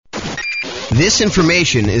This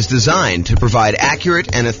information is designed to provide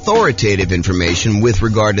accurate and authoritative information with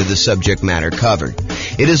regard to the subject matter covered.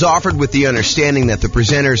 It is offered with the understanding that the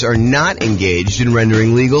presenters are not engaged in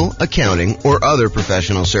rendering legal, accounting, or other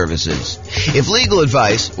professional services. If legal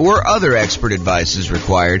advice or other expert advice is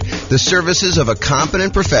required, the services of a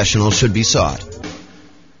competent professional should be sought.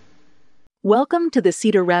 Welcome to the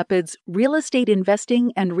Cedar Rapids Real Estate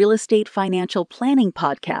Investing and Real Estate Financial Planning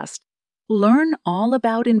Podcast. Learn all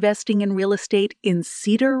about investing in real estate in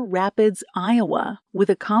Cedar Rapids, Iowa, with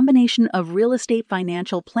a combination of real estate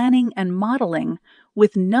financial planning and modeling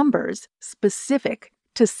with numbers specific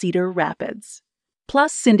to Cedar Rapids.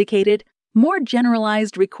 Plus syndicated, more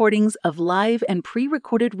generalized recordings of live and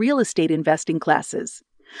pre-recorded real estate investing classes.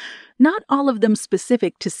 Not all of them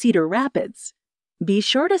specific to Cedar Rapids. Be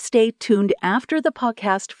sure to stay tuned after the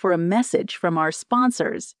podcast for a message from our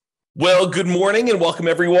sponsors. Well, good morning and welcome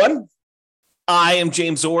everyone. I am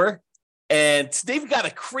James Orr, and today we've got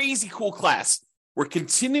a crazy cool class. We're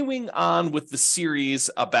continuing on with the series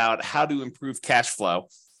about how to improve cash flow.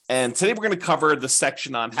 And today we're going to cover the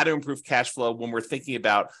section on how to improve cash flow when we're thinking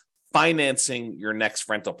about financing your next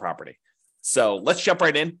rental property. So let's jump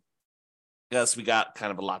right in, because we got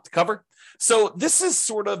kind of a lot to cover. So this is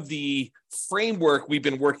sort of the framework we've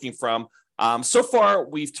been working from. So far,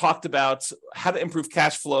 we've talked about how to improve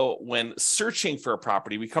cash flow when searching for a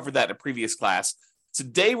property. We covered that in a previous class.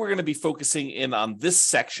 Today, we're going to be focusing in on this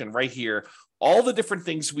section right here, all the different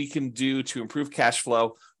things we can do to improve cash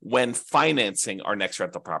flow when financing our next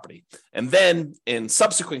rental property. And then in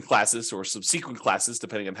subsequent classes or subsequent classes,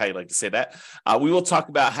 depending on how you like to say that, we will talk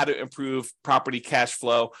about how to improve property cash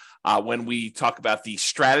flow when we talk about the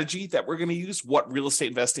strategy that we're going to use, what real estate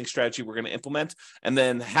investing strategy we're going to implement, and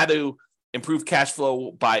then how to improve cash flow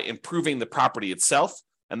by improving the property itself,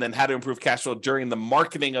 and then how to improve cash flow during the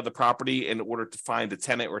marketing of the property in order to find a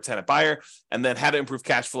tenant or a tenant buyer, and then how to improve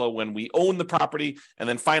cash flow when we own the property. And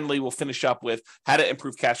then finally, we'll finish up with how to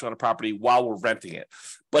improve cash flow on a property while we're renting it.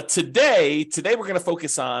 But today we're going to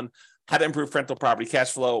focus on how to improve rental property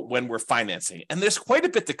cash flow when we're financing. And there's quite a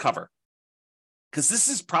bit to cover, because this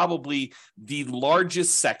is probably the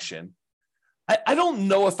largest section. I don't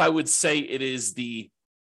know if I would say it is the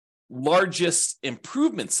largest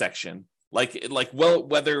improvement section, whether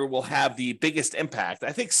it will have the biggest impact.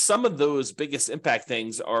 I think some of those biggest impact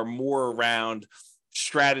things are more around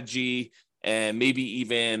strategy and maybe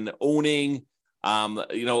even owning.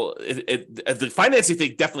 The financing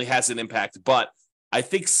thing definitely has an impact, but I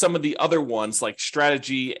think some of the other ones like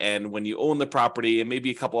strategy and when you own the property and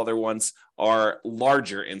maybe a couple other ones are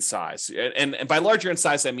larger in size. And by larger in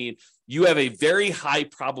size, I mean you have a very high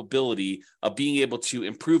probability of being able to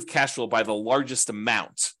improve cash flow by the largest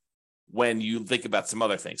amount when you think about some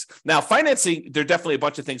other things. Now, financing, there are definitely a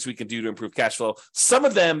bunch of things we can do to improve cash flow. Some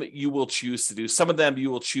of them you will choose to do. Some of them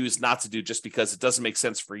you will choose not to do just because it doesn't make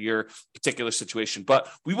sense for your particular situation. But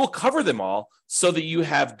we will cover them all so that you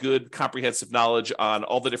have good comprehensive knowledge on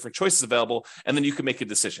all the different choices available, and then you can make a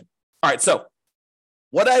decision. All right, so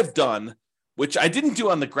what I've done, which I didn't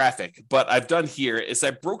do on the graphic, but I've done here, is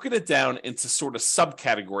I've broken it down into sort of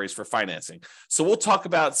subcategories for financing. So we'll talk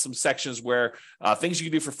about some sections where things you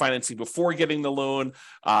can do for financing before getting the loan,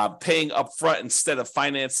 paying upfront instead of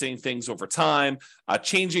financing things over time,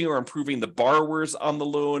 changing or improving the borrowers on the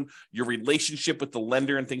loan, your relationship with the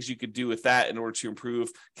lender and things you could do with that in order to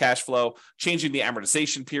improve cash flow, changing the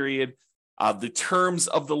amortization period, the terms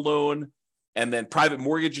of the loan, and then private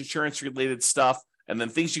mortgage insurance related stuff. And then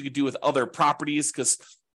things you could do with other properties, because,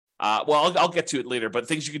 I'll get to it later, but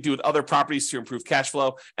things you could do with other properties to improve cash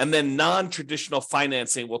flow. And then non-traditional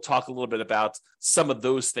financing, we'll talk a little bit about some of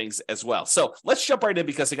those things as well. So let's jump right in,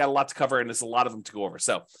 because I got a lot to cover and there's a lot of them to go over.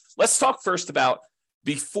 So let's talk first about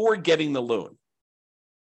before getting the loan.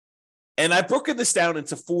 And I've broken this down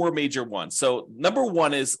into four major ones. So number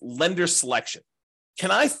one is lender selection.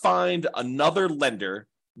 Can I find another lender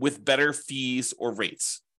with better fees or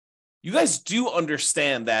rates? You guys do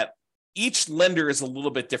understand that each lender is a little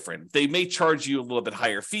bit different. They may charge you a little bit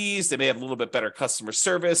higher fees. They may have a little bit better customer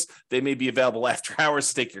service. They may be available after hours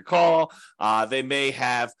to take your call. They may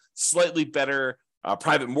have slightly better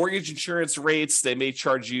private mortgage insurance rates. They may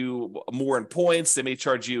charge you more in points. They may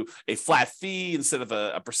charge you a flat fee instead of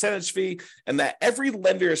a percentage fee. And that every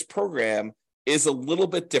lender's program is a little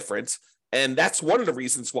bit different. And that's one of the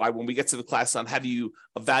reasons why when we get to the class on how do you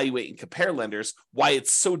evaluate and compare lenders, why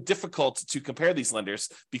it's so difficult to compare these lenders,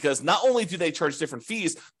 because not only do they charge different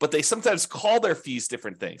fees, but they sometimes call their fees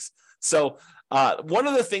different things. So one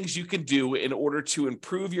of the things you can do in order to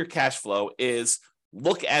improve your cash flow is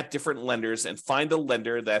look at different lenders and find a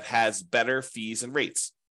lender that has better fees and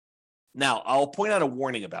rates. Now, I'll point out a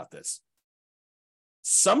warning about this.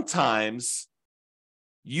 sometimes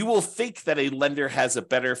you will think that a lender has a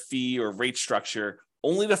better fee or rate structure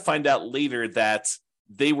only to find out later that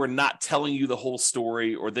they were not telling you the whole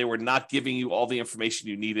story, or they were not giving you all the information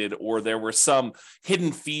you needed, or there were some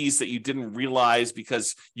hidden fees that you didn't realize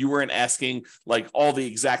because you weren't asking like all the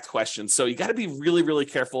exact questions. So you got to be really, really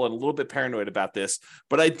careful and a little bit paranoid about this.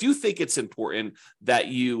 But I do think it's important that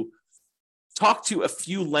you talk to a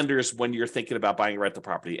few lenders when you're thinking about buying a rental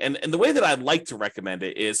property. And the way that I'd like to recommend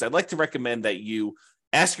it is I'd like to recommend that you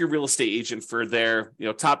ask your real estate agent for their,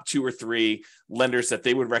 top 2 or 3 lenders that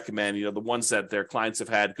they would recommend, the ones that their clients have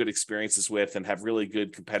had good experiences with and have really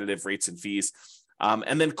good competitive rates and fees.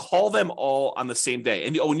 And then call them all on the same day.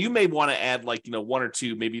 And you may want to add 1 or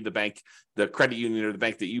 2, maybe the bank, the credit union or the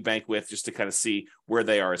bank that you bank with, just to kind of see where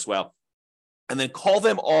they are as well. And then call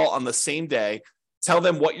them all on the same day. Tell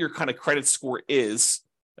them what your kind of credit score is.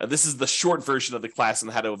 This is the short version of the class on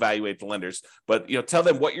how to evaluate the lenders, but tell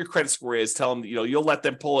them what your credit score is. Tell them you'll let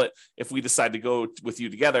them pull it if we decide to go with you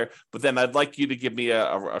together. But then I'd like you to give me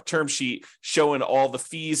a term sheet showing all the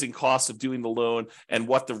fees and costs of doing the loan and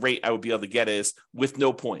what the rate I would be able to get is with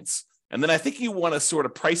no points. And then I think you want to sort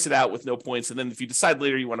of price it out with no points. And then if you decide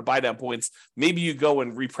later you want to buy down points, maybe you go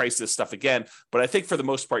and reprice this stuff again. But I think for the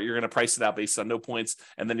most part, you're going to price it out based on no points.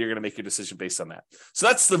 And then you're going to make your decision based on that. So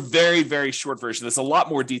that's the very, very short version. There's a lot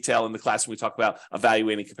more detail in the class when we talk about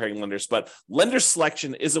evaluating, comparing lenders. But lender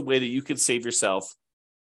selection is a way that you can save yourself,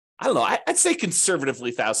 I don't know, I'd say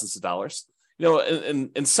conservatively thousands of dollars.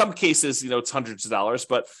 In some cases, it's hundreds of dollars,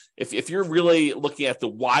 but if you're really looking at the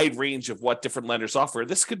wide range of what different lenders offer,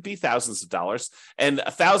 this could be thousands of dollars, and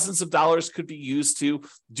thousands of dollars could be used to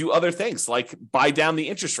do other things like buy down the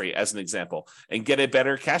interest rate as an example and get a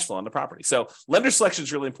better cash flow on the property. So lender selection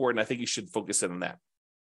is really important. I think you should focus in on that.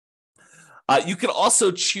 You can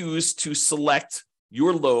also choose to select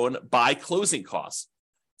your loan by closing costs.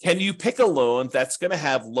 Can you pick a loan that's going to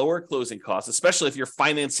have lower closing costs, especially if you're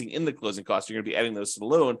financing in the closing costs, you're going to be adding those to the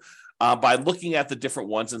loan by looking at the different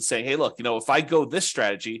ones and saying, hey, look, if I go this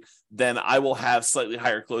strategy, then I will have slightly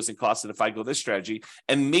higher closing costs than if I go this strategy,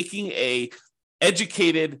 and making a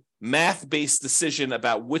educated math-based decision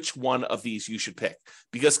about which one of these you should pick,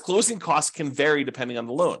 because closing costs can vary depending on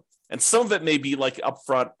the loan. And some of it may be like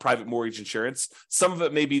upfront private mortgage insurance. Some of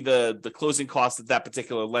it may be the closing costs that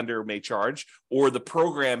particular lender may charge, or the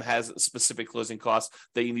program has specific closing costs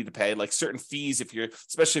that you need to pay, like certain fees,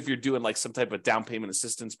 especially if you're doing like some type of down payment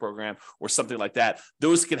assistance program or something like that.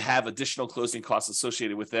 Those can have additional closing costs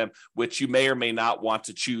associated with them, which you may or may not want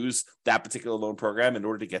to choose that particular loan program in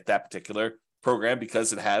order to get that particular program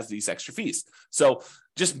because it has these extra fees. So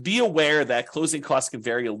just be aware that closing costs can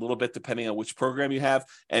vary a little bit depending on which program you have,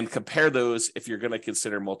 and compare those if you're going to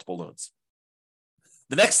consider multiple loans.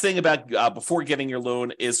 The next thing about before getting your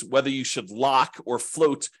loan is whether you should lock or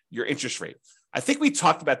float your interest rate. I think we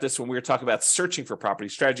talked about this when we were talking about searching for property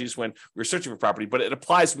strategies when we were searching for property, but it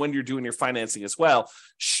applies when you're doing your financing as well.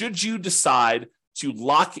 Should you decide to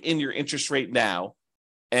lock in your interest rate now,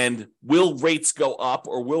 and will rates go up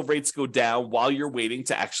or will rates go down while you're waiting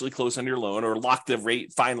to actually close on your loan, or lock the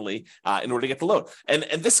rate finally in order to get the loan? And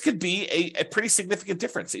this could be a pretty significant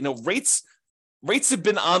difference. Rates have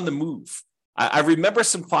been on the move. I remember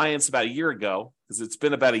some clients about a year ago, because it's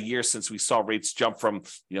been about a year since we saw rates jump from,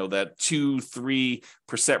 that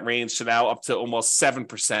 2-3% range to now up to almost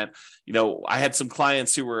 7%. I had some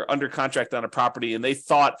clients who were under contract on a property, and they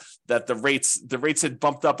thought that the rates had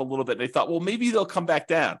bumped up a little bit. They thought, well, maybe they'll come back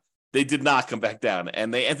down. They did not come back down,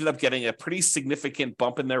 and they ended up getting a pretty significant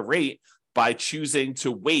bump in their rate by choosing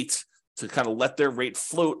to wait to kind of let their rate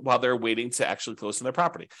float while they're waiting to actually close on their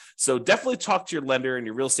property. So definitely talk to your lender and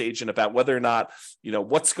your real estate agent about whether or not,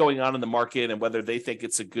 what's going on in the market and whether they think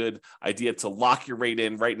it's a good idea to lock your rate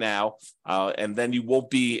in right now. And then you won't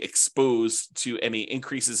be exposed to any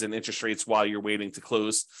increases in interest rates while you're waiting to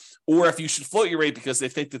close, or if you should float your rate because they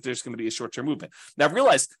think that there's going to be a short-term movement. Now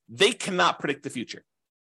realize they cannot predict the future.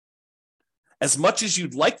 As much as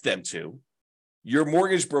you'd like them to, your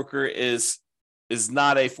mortgage broker is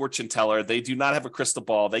not a fortune teller. They do not have a crystal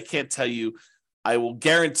ball. They can't tell you, I will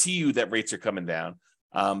guarantee you that rates are coming down,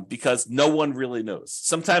 because no one really knows.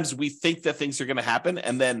 Sometimes we think that things are going to happen,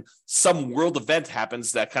 and then some world event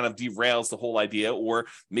happens that kind of derails the whole idea, or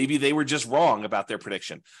maybe they were just wrong about their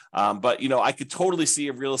prediction. But I could totally see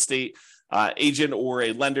a real estate agent or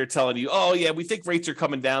a lender telling you, oh yeah, we think rates are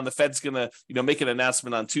coming down. The Fed's going to, make an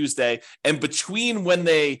announcement on Tuesday. And between when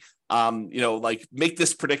they like make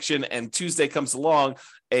this prediction, and Tuesday comes along,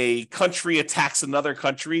 a country attacks another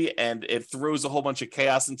country and it throws a whole bunch of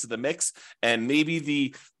chaos into the mix. And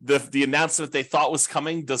maybe the announcement they thought was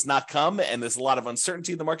coming does not come. And there's a lot of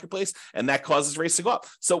uncertainty in the marketplace, and that causes rates to go up.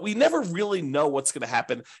 So we never really know what's going to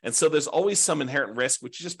happen. And so there's always some inherent risk,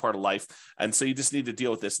 which is just part of life. And so you just need to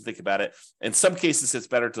deal with this and think about it. In some cases, it's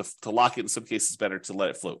better to lock it. In some cases, it's better to let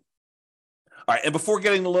it float. All right. And before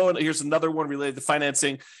getting the loan, here's another one related to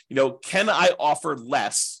financing. Can I offer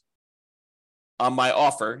less on my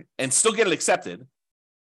offer and still get it accepted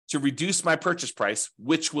to reduce my purchase price,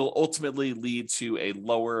 which will ultimately lead to a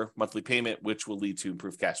lower monthly payment, which will lead to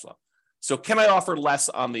improved cash flow? So can I offer less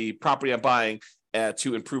on the property I'm buying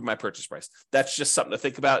to improve my purchase price? That's just something to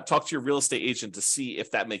think about. Talk to your real estate agent to see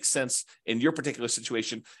if that makes sense in your particular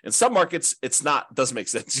situation. In some markets, doesn't make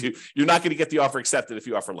sense. You're not going to get the offer accepted if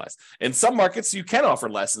you offer less. In some markets, you can offer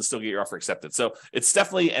less and still get your offer accepted. So it's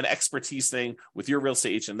definitely an expertise thing with your real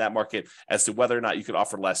estate agent in that market as to whether or not you can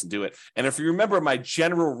offer less and do it. And if you remember my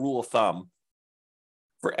general rule of thumb,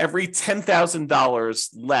 for every $10,000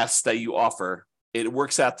 less that you offer, it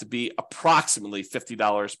works out to be approximately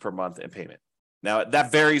 $50 per month in payment. Now,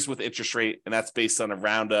 that varies with interest rate, and that's based on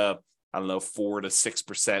around 4 to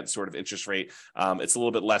 6% sort of interest rate. It's a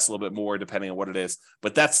little bit less, a little bit more, depending on what it is.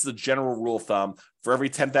 But that's the general rule of thumb. For every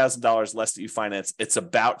 $10,000 less that you finance, it's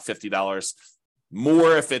about $50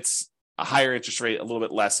 more if it's a higher interest rate, a little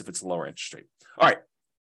bit less if it's a lower interest rate. All right.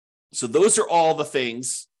 So those are all the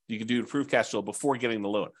things you can do to improve cash flow before getting the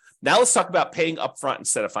loan. Now let's talk about paying upfront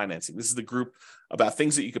instead of financing. This is the group about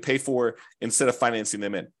things that you could pay for instead of financing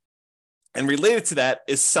them in. And related to that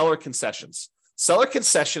is seller concessions. Seller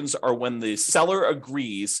concessions are when the seller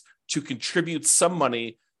agrees to contribute some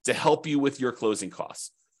money to help you with your closing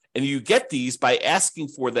costs. And you get these by asking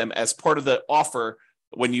for them as part of the offer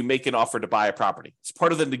when you make an offer to buy a property. It's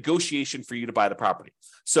part of the negotiation for you to buy the property.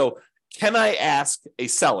 So can I ask a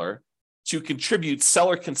seller to contribute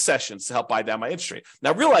seller concessions to help buy down my interest rate?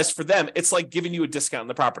 Now realize for them, it's like giving you a discount on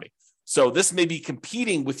the property. So this may be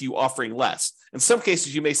competing with you offering less. In some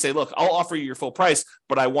cases, you may say, look, I'll offer you your full price,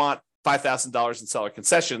 but I want $5,000 in seller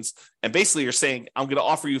concessions. And basically you're saying, I'm going to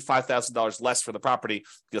offer you $5,000 less for the property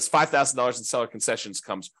because $5,000 in seller concessions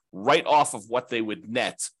comes right off of what they would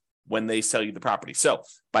net when they sell you the property. So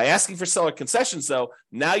by asking for seller concessions, though,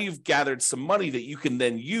 now you've gathered some money that you can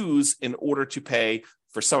then use in order to pay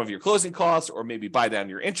for some of your closing costs, or maybe buy down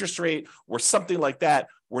your interest rate or something like that,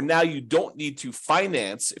 where now you don't need to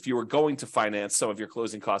finance if you were going to finance some of your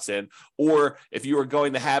closing costs in, or if you were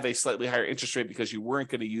going to have a slightly higher interest rate because you weren't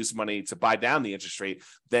going to use money to buy down the interest rate,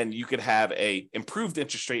 then you could have a improved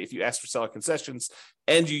interest rate if you ask for seller concessions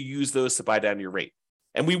and you use those to buy down your rate.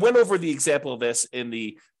 And we went over the example of this in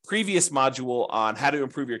the previous module on how to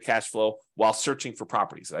improve your cash flow while searching for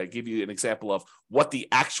properties. I gave you an example of what the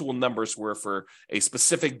actual numbers were for a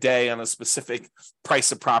specific day on a specific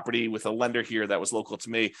price of property with a lender here that was local to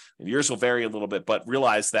me. And yours will vary a little bit, but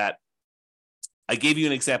realize that I gave you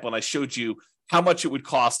an example and I showed you how much it would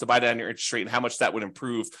cost to buy down your interest rate and how much that would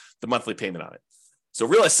improve the monthly payment on it. So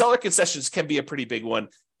realize seller concessions can be a pretty big one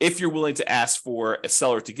if you're willing to ask for a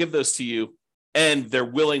seller to give those to you and they're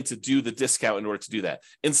willing to do the discount in order to do that.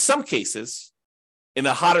 In some cases, in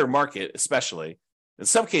a hotter market especially, in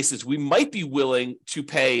some cases, we might be willing to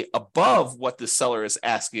pay above what the seller is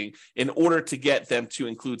asking in order to get them to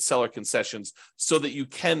include seller concessions so that you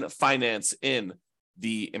can finance in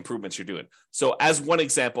the improvements you're doing. So as one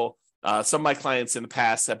example, some of my clients in the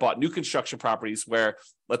past have bought new construction properties where,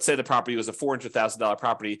 let's say the property was a $400,000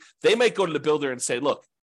 property. They might go to the builder and say, look,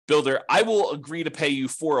 builder, I will agree to pay you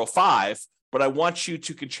 $405,000, but I want you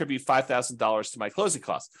to contribute $5,000 to my closing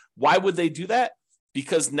costs. Why would they do that?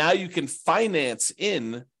 Because now you can finance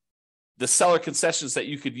in the seller concessions that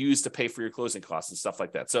you could use to pay for your closing costs and stuff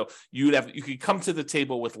like that. So you could come to the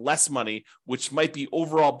table with less money, which might be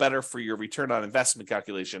overall better for your return on investment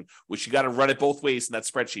calculation, which you got to run it both ways in that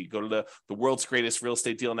spreadsheet. Go to the world's greatest real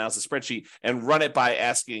estate deal analysis spreadsheet and run it by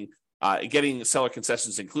asking, getting seller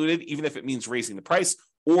concessions included, even if it means raising the price,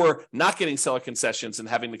 or not getting seller concessions and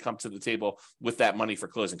having to come to the table with that money for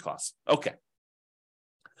closing costs. Okay.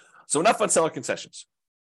 So enough on seller concessions.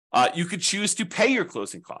 You could choose to pay your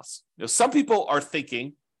closing costs. Some people are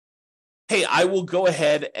thinking, hey, I will go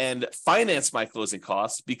ahead and finance my closing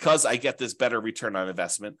costs because I get this better return on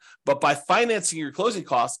investment. But by financing your closing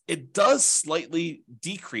costs, it does slightly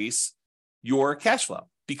decrease your cash flow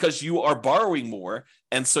because you are borrowing more.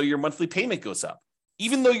 And so your monthly payment goes up.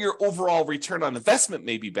 Even though your overall return on investment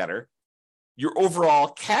may be better, your overall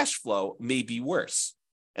cash flow may be worse.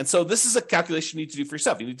 And so this is a calculation you need to do for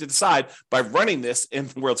yourself. You need to decide by running this in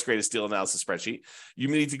the world's greatest deal analysis spreadsheet. You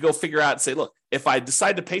need to go figure out and say, look, if I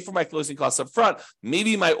decide to pay for my closing costs up front,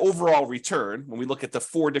 maybe my overall return, when we look at the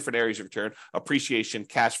 4 different areas of return, appreciation,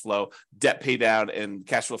 cash flow, debt pay down, and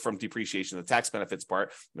cash flow from depreciation, the tax benefits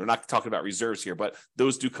part. We're not talking about reserves here, but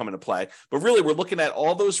those do come into play. But really, we're looking at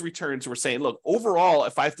all those returns. We're saying, look, overall,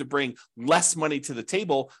 if I have to bring less money to the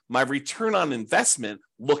table, my return on investment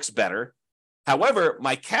looks better. However,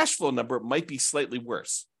 my cash flow number might be slightly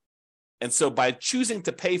worse. And so by choosing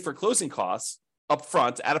to pay for closing costs up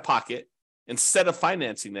front, out of pocket, instead of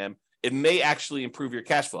financing them, it may actually improve your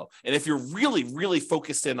cash flow. And if you're really, really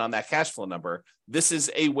focused in on that cash flow number, this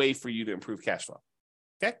is a way for you to improve cash flow.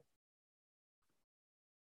 Okay?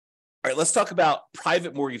 All right, let's talk about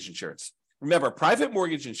private mortgage insurance. Remember, private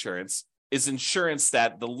mortgage insurance is insurance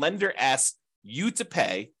that the lender asks you to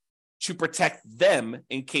pay to protect them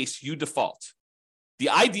in case you default. The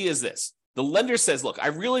idea is this. The lender says, look, I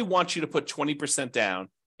really want you to put 20% down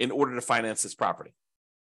in order to finance this property.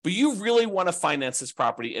 But you really want to finance this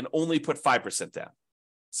property and only put 5% down.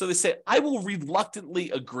 So they say, I will reluctantly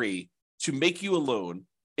agree to make you a loan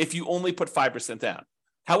if you only put 5% down.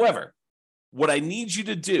 However, what I need you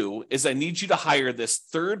to do is I need you to hire this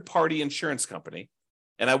third-party insurance company,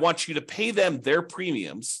 and I want you to pay them their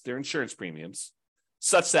premiums, their insurance premiums,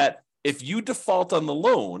 such that if you default on the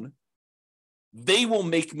loan, they will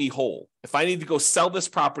make me whole. If I need to go sell this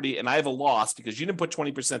property and I have a loss because you didn't put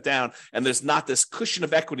 20% down and there's not this cushion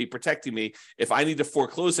of equity protecting me, if I need to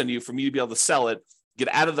foreclose on you for me to be able to sell it, get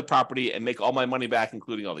out of the property and make all my money back,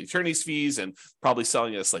 including all the attorney's fees and probably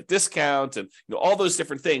selling at a slight discount and all those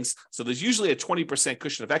different things. So there's usually a 20%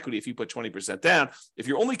 cushion of equity if you put 20% down. If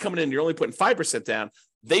you're only coming in, you're only putting 5% down,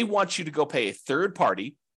 they want you to go pay a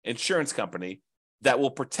third-party insurance company that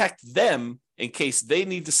will protect them in case they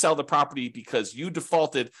need to sell the property because you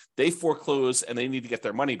defaulted, they foreclose, and they need to get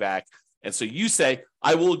their money back. And so you say,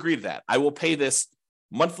 I will agree to that. I will pay this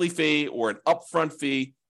monthly fee or an upfront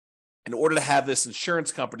fee in order to have this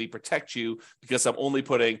insurance company protect you because I'm only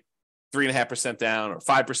putting 3.5% down or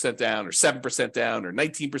 5% down or 7% down or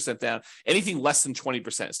 19% down. Anything less than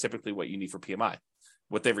 20% is typically what you need for PMI,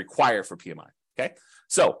 what they require for PMI. Okay.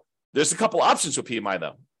 So there's a couple options with PMI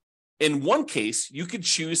though. In one case, you could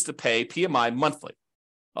choose to pay PMI monthly.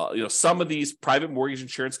 Some of these private mortgage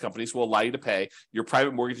insurance companies will allow you to pay your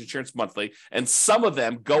private mortgage insurance monthly, and some of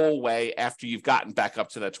them go away after you've gotten back up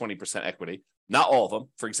to that 20% equity. Not all of them.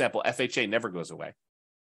 For example, FHA never goes away.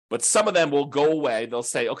 But some of them will go away. They'll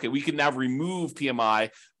say, okay, we can now remove PMI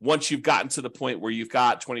once you've gotten to the point where you've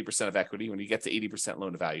got 20% of equity, when you get to 80%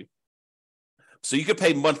 loan to value. So you could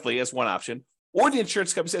pay monthly as one option. Or the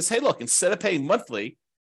insurance company says, hey, look, instead of paying monthly,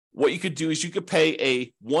 what you could do is you could pay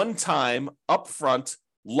a one-time upfront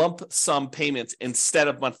lump sum payment instead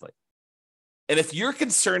of monthly. And if you're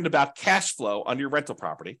concerned about cash flow on your rental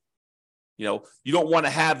property, you don't want to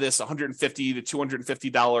have this $150 to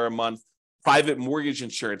 $250 a month private mortgage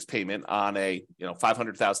insurance payment on a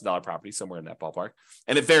 $500,000 property, somewhere in that ballpark.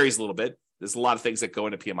 And it varies a little bit. There's a lot of things that go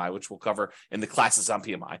into PMI, which we'll cover in the classes on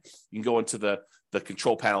PMI. You can go into the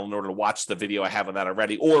control panel in order to watch the video I have on that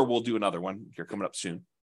already, or we'll do another one here coming up soon.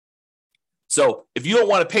 So if you don't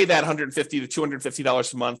want to pay that $150 to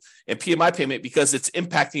 $250 a month in PMI payment because it's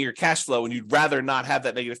impacting your cash flow and you'd rather not have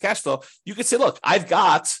that negative cash flow, you could say, look, I've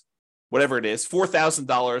got whatever it is,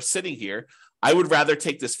 $4,000 sitting here. I would rather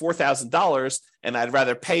take this $4,000 and I'd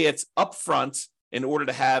rather pay it upfront in order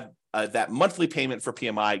to have that monthly payment for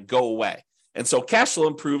PMI go away. And so cash flow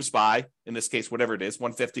improves by, in this case, whatever it is,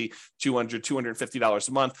 $150, $200, $250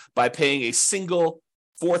 a month by paying a single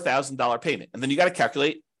 $4,000 payment. And then you got to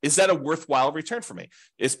calculate, is that a worthwhile return for me?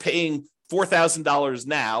 Is paying $4,000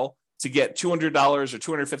 now to get $200 or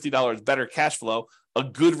 $250 better cash flow a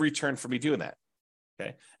good return for me doing that?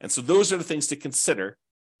 Okay. And so those are the things to consider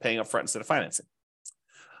paying upfront instead of financing.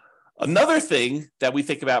 Another thing that we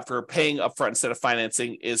think about for paying upfront instead of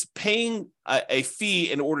financing is paying a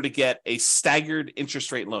fee in order to get a staggered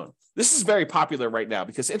interest rate loan. This is very popular right now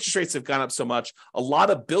because interest rates have gone up so much. A lot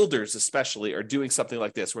of builders especially are doing something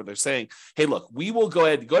like this where they're saying, hey, look, we will go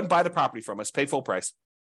ahead and buy the property from us, pay full price,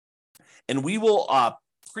 and we will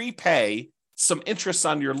prepay some interest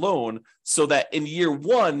on your loan so that in year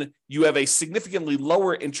one, you have a significantly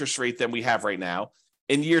lower interest rate than we have right now.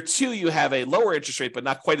 In year two, you have a lower interest rate, but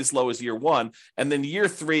not quite as low as year one. And then year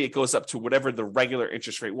three, it goes up to whatever the regular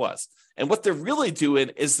interest rate was. And what they're really doing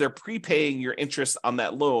is they're prepaying your interest on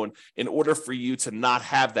that loan in order for you to not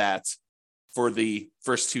have that for the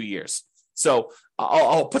first 2 years. So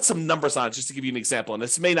I'll put some numbers on it just to give you an example. And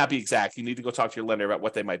this may not be exact. You need to go talk to your lender about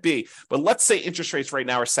what they might be. But let's say interest rates right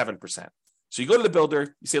now are 7%. So you go to the builder,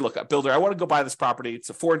 you say, look, builder, I want to go buy this property. It's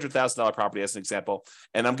a $400,000 property as an example,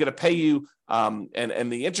 and I'm going to pay you,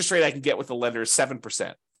 and the interest rate I can get with the lender is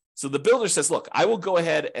 7%. So the builder says, look, I will go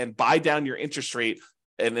ahead and buy down your interest rate,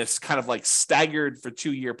 and it's kind of like staggered for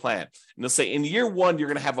 2-year plan. And they'll say in year 1, you're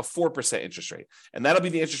going to have a 4% interest rate, and that'll be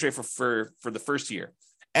the interest rate for the first year.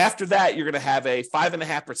 After that, you're going to have a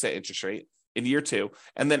 5.5% interest rate in year 2.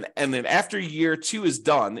 And then after year 2 is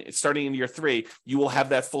done, starting in year 3, you will have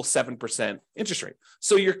that full 7% interest rate.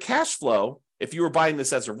 So your cash flow, if you were buying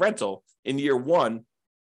this as a rental in year 1,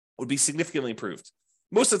 would be significantly improved.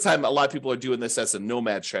 Most of the time, a lot of people are doing this as a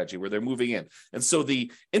nomad strategy where they're moving in. And so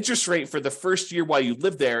the interest rate for the first year while you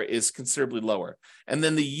live there is considerably lower. And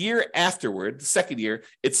then the year afterward, the second year,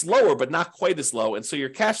 it's lower, but not quite as low. And so your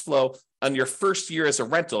cash flow on your first year as a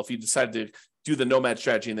rental, if you decide to do the nomad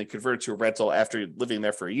strategy and then convert it to a rental after living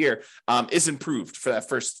there for a year, is improved for that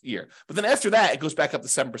first year. But then after that, it goes back up to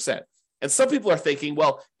 7%. And some people are thinking,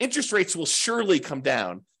 well, interest rates will surely come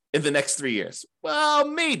down in the next 3 years. Well,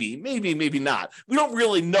 maybe not. We don't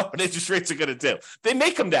really know what interest rates are going to do. They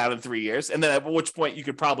may come down in 3 years, and then at which point you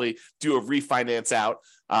could probably do a refinance out,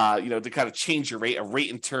 to kind of change your rate, a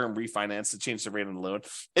rate and term refinance to change the rate on the loan,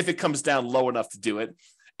 if it comes down low enough to do it.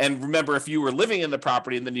 And remember, if you were living in the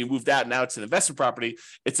property and then you moved out, now it's an investment property,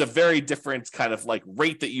 it's a very different kind of like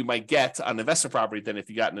rate that you might get on investment property than if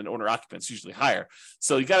you got in an owner occupant. It's usually higher.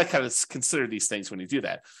 So you got to kind of consider these things when you do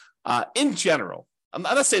that. In general, I'm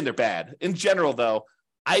not saying they're bad. In general, though,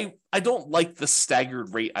 I don't like the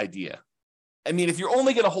staggered rate idea. I mean, if you're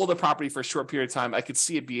only going to hold a property for a short period of time, I could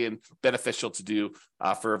see it being beneficial to do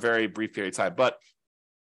for a very brief period of time. But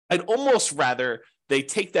I'd almost rather they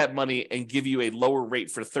take that money and give you a lower rate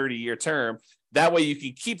for a 30-year term. That way you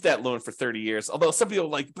can keep that loan for 30 years. Although some people are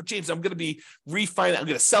like, but James, I'm going to be refinance. I'm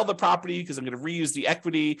going to sell the property because I'm going to reuse the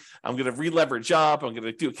equity. I'm going to re-leverage up. I'm going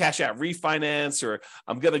to do a cash out refinance, or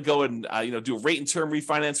I'm going to go and do a rate and term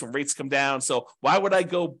refinance when rates come down. So why would I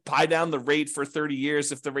go buy down the rate for 30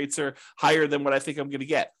 years if the rates are higher than what I think I'm going to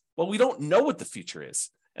get? Well, we don't know what the future is.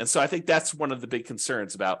 And so I think that's one of the big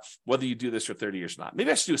concerns about whether you do this for 30 years or not. Maybe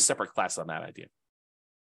I should do a separate class on that idea.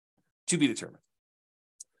 To be determined.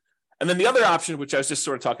 And then the other option, which I was just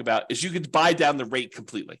sort of talking about, is you could buy down the rate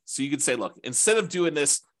completely. So you could say, look, instead of doing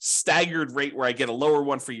this staggered rate where I get a lower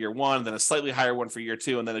one for year 1, then a slightly higher one for year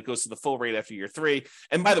 2, and then it goes to the full rate after year 3.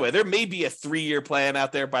 And by the way, there may be a 3-year plan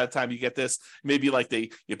out there by the time you get this. Maybe like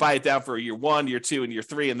you buy it down for year 1, year 2, and year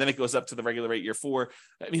 3, and then it goes up to the regular rate year 4.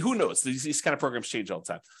 I mean, who knows? These kind of programs change all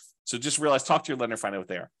the time. So just realize, talk to your lender, find out what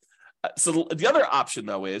they are. So the other option,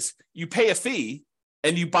 though, is you pay a fee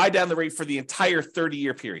and you buy down the rate for the entire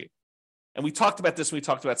 30-year period. And we talked about this when we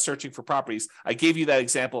talked about searching for properties. I gave you that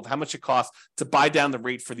example of how much it costs to buy down the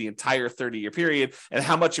rate for the entire 30-year period and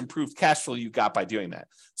how much improved cash flow you got by doing that.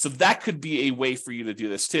 So that could be a way for you to do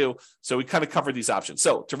this too. So we kind of covered these options.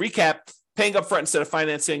 So to recap, paying upfront instead of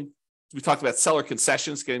financing. We talked about seller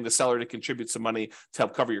concessions, getting the seller to contribute some money to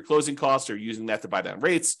help cover your closing costs or using that to buy down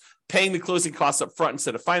rates. Paying the closing costs up front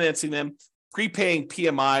instead of financing them. Prepaying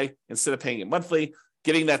PMI instead of paying it monthly.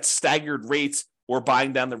 Getting that staggered rate, or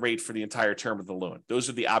buying down the rate for the entire term of the loan. Those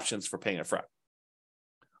are the options for paying upfront.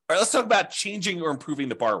 All right, let's talk about changing or improving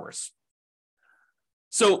the borrowers.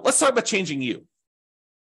 So let's talk about changing you.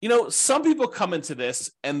 Some people come into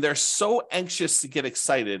this and they're so anxious to get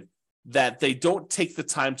excited that they don't take the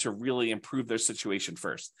time to really improve their situation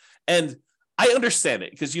first. And I understand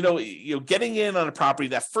it because, getting in on a property,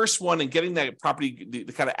 that first one, and getting that property,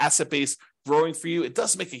 the kind of asset base growing for you, it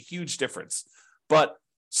does make a huge difference. But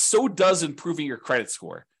so does improving your credit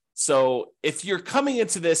score. So if you're coming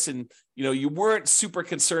into this and, you weren't super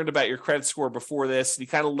concerned about your credit score before this, and you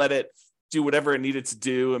kind of let it do whatever it needed to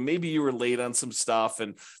do, and maybe you were late on some stuff,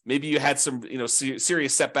 and maybe you had some,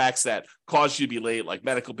 serious setbacks that caused you to be late, like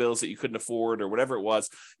medical bills that you couldn't afford or whatever it was,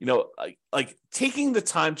 like taking the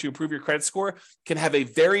time to improve your credit score can have a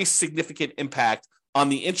very significant impact on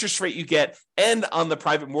the interest rate you get and on the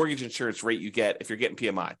private mortgage insurance rate you get if you're getting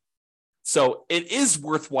PMI. So it is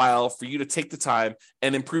worthwhile for you to take the time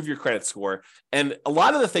and improve your credit score. And a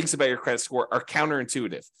lot of the things about your credit score are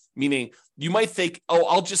counterintuitive, meaning you might think, oh,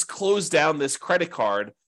 I'll just close down this credit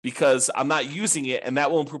card because I'm not using it and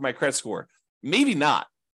that will improve my credit score. Maybe not.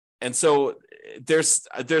 And so there's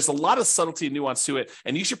a lot of subtlety and nuance to it.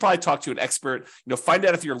 And you should probably talk to an expert, find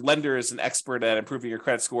out if your lender is an expert at improving your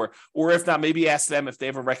credit score, or if not, maybe ask them if they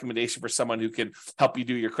have a recommendation for someone who can help you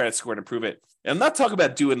do your credit score and improve it. And I'm not talking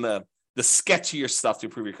about doing the sketchier stuff to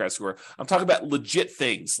improve your credit score. I'm talking about legit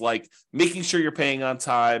things like making sure you're paying on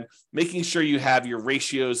time, making sure you have your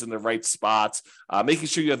ratios in the right spots, making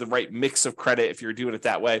sure you have the right mix of credit if you're doing it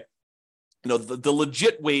that way. the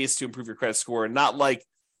legit ways to improve your credit score, and not like,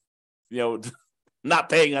 not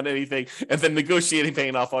paying on anything and then negotiating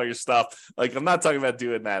paying off all your stuff. Like, I'm not talking about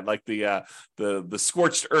doing that, like the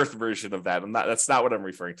scorched earth version of that. That's not what I'm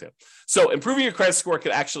referring to. So improving your credit score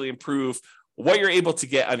could actually improve what you're able to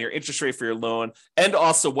get on your interest rate for your loan, and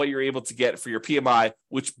also what you're able to get for your PMI,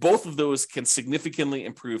 which both of those can significantly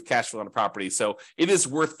improve cash flow on a property. So it is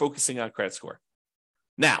worth focusing on credit score.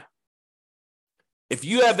 Now, if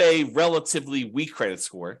you have a relatively weak credit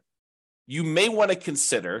score, you may want to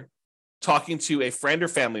consider talking to a friend or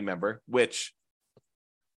family member, which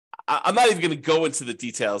I'm not even going to go into the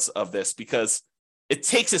details of this, because it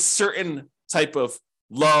takes a certain type of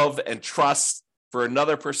love and trust for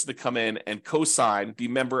another person to come in and co-sign, be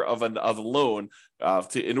member of a loan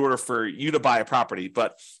in order for you to buy a property.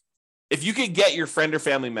 But if you can get your friend or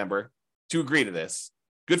family member to agree to this,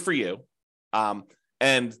 good for you.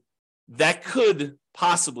 And that could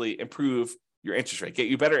possibly improve your interest rate, get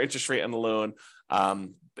you better interest rate on the loan.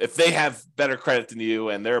 If they have better credit than you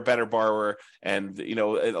and they're a better borrower, and in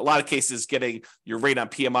a lot of cases, getting your rate on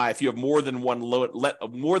PMI, if you have more than one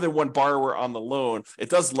borrower on the loan, it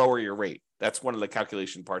does lower your rate. That's one of the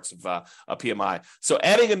calculation parts of a PMI. So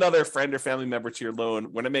adding another friend or family member to your loan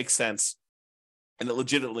when it makes sense, and it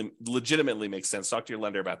legitimately makes sense, talk to your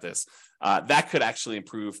lender about this. That could actually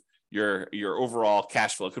improve your overall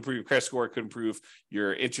cash flow. It could improve your credit score. It could improve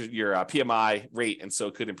your PMI rate, and so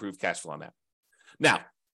it could improve cash flow on that. Now,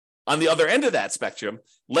 on the other end of that spectrum,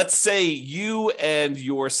 let's say you and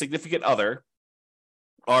your significant other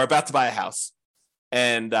are about to buy a house,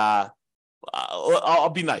 and I'll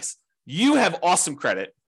be nice. You have awesome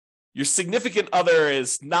credit. Your significant other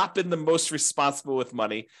has not been the most responsible with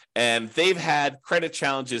money, and they've had credit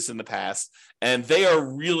challenges in the past, and they are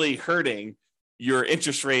really hurting your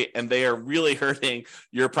interest rate, and they are really hurting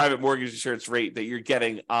your private mortgage insurance rate that you're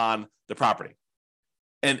getting on the property.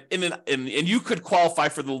 And you could qualify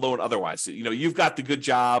for the loan otherwise. You've got the good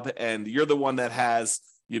job, and you're the one that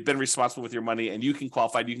you've been responsible with your money, and you can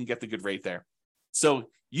qualify, you can get the good rate there. So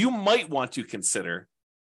you might want to consider,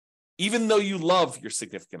 even though you love your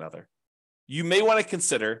significant other, you may want to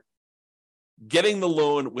consider getting the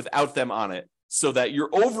loan without them on it, so that your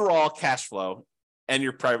overall cash flow and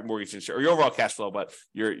your private mortgage insurance, or your overall cash flow, but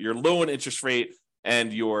your loan interest rate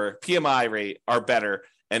and your PMI rate are better,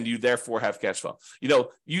 and you therefore have cash flow.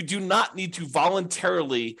 You do not need to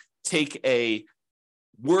voluntarily take a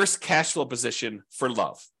worse cash flow position for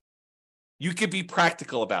love. You could be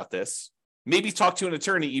practical about this. Maybe talk to an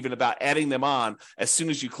attorney even about adding them on as soon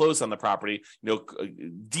as you close on the property,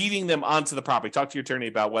 deeding them onto the property. Talk to your attorney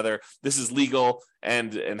about whether this is legal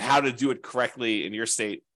and how to do it correctly in your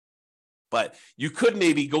state. But you could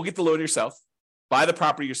maybe go get the loan yourself, buy the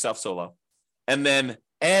property yourself solo, and then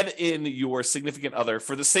add in your significant other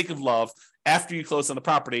for the sake of love after you close on the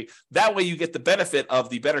property. That way you get the benefit of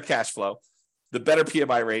the better cash flow, the better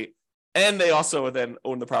PMI rate, and they also then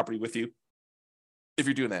own the property with you if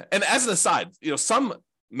you're doing that. And as an aside, some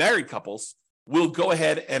married couples will go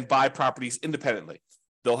ahead and buy properties independently.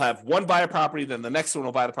 They'll have one buy a property, then the next one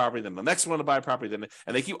will buy the property, then the next one will buy a property,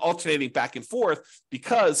 and they keep alternating back and forth,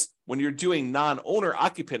 because when you're doing non-owner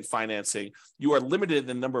occupant financing, you are limited in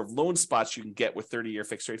the number of loan spots you can get with 30-year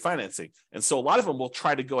fixed rate financing. And so a lot of them will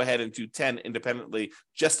try to go ahead and do 10 independently,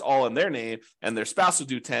 just all in their name, and their spouse will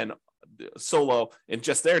do 10 solo in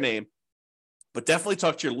just their name. But definitely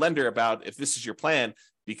talk to your lender about if this is your plan,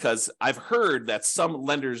 because I've heard that some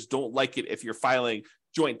lenders don't like it if you're filing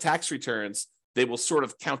joint tax returns. They will sort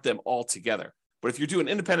of count them all together. But if you're doing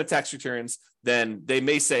independent tax returns, then they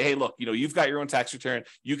may say, hey, look, you've got your own tax return,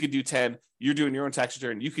 you could do 10, you're doing your own tax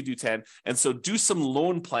return, you could do 10. And so do some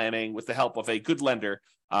loan planning with the help of a good lender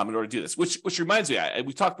in order to do this, which reminds me,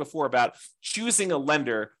 we talked before about choosing a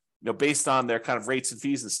lender, based on their kind of rates and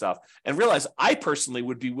fees and stuff, and realize I personally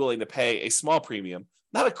would be willing to pay a small premium,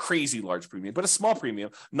 not a crazy large premium, but a small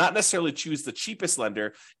premium, not necessarily choose the cheapest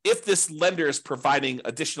lender if this lender is providing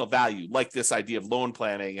additional value, like this idea of loan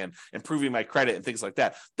planning and improving my credit and things like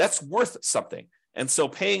that. That's worth something. And so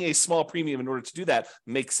paying a small premium in order to do that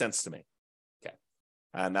makes sense to me. Okay.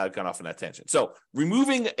 Now I've gone off on that tangent. So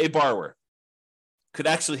removing a borrower could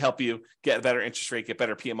actually help you get a better interest rate, get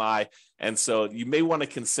better PMI. And so you may want to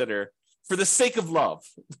consider, for the sake of love,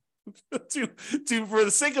 for the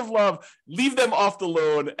sake of love, leave them off the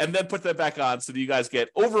loan and then put them back on, so that you guys get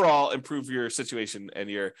overall improve your situation and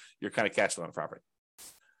your kind of cash flow on the property.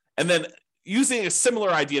 And then using a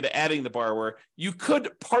similar idea to adding the borrower, you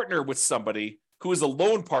could partner with somebody who is a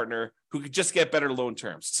loan partner who could just get better loan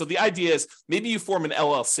terms. So the idea is maybe you form an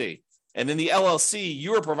LLC. And in the LLC,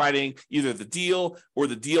 you are providing either the deal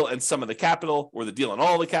and some of the capital or the deal and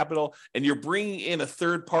all the capital. And you're bringing in a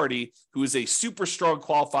third party who is a super strong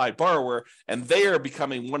qualified borrower. And they are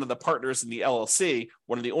becoming one of the partners in the LLC,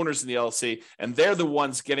 one of the owners in the LLC. And they're the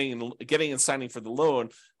ones getting and signing for the loan.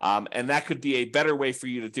 And that could be a better way for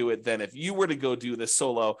you to do it than if you were to go do this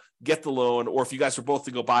solo, get the loan, or if you guys were both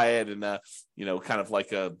to go buy it and, kind of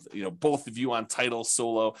like both of you on title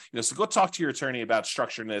solo, so go talk to your attorney about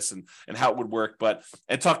structuring this and how it would work,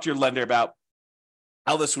 and talk to your lender about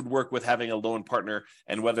how this would work with having a loan partner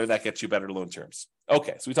and whether that gets you better loan terms.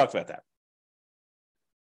 Okay, so we talked about that.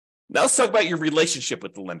 Now let's talk about your relationship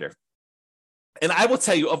with the lender. And I will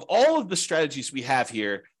tell you, of all of the strategies we have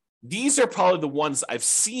here, these are probably the ones I've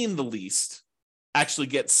seen the least, actually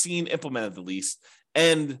implemented the least,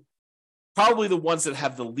 and probably the ones that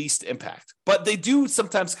have the least impact. But they do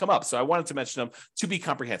sometimes come up, so I wanted to mention them to be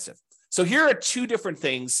comprehensive. So here are two different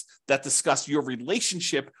things that discuss your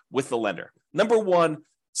relationship with the lender. Number one,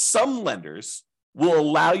 some lenders will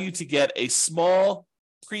allow you to get a small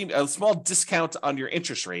discount on your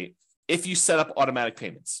interest rate if you set up automatic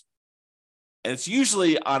payments. And it's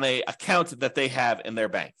usually on an account that they have in their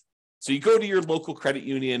bank. So you go to your local credit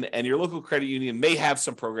union, and your local credit union may have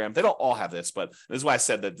some program. They don't all have this, but this is why I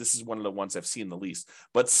said that this is one of the ones I've seen the least.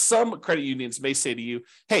 But some credit unions may say to you,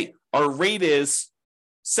 hey, our rate is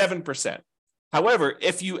 7%. However,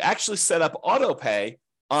 if you actually set up auto pay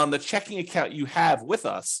on the checking account you have with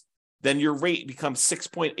us, then your rate becomes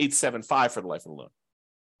 6.875 for the life of the loan.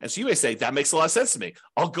 And so you may say, that makes a lot of sense to me.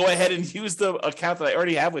 I'll go ahead and use the account that I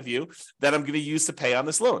already have with you that I'm going to use to pay on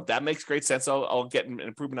this loan. That makes great sense. I'll get an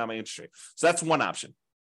improvement on my interest rate. So that's one option.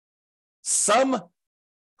 Some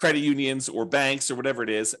credit unions or banks or whatever it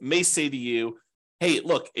is may say to you, hey,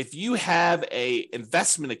 look, if you have a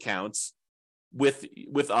investment account with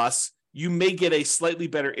us, you may get a slightly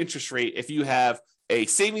better interest rate if you have a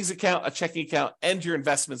savings account, a checking account, and your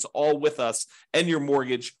investments all with us and your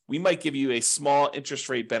mortgage. We might give you a small interest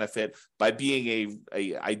rate benefit by being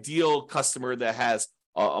a ideal customer that has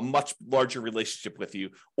a much larger relationship with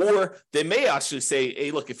you. Or they may actually say,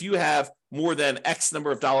 hey, look, if you have more than X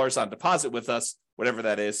number of dollars on deposit with us, whatever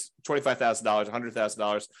that is, $25,000,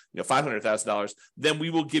 $100,000, $500,000, then we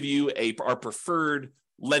will give you our preferred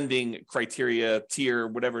lending criteria, tier,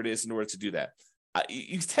 whatever it is, in order to do that.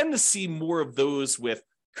 You tend to see more of those with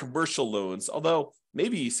commercial loans, although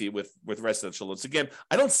maybe you see it with residential loans. Again,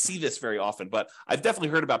 I don't see this very often, but I've definitely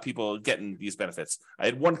heard about people getting these benefits. I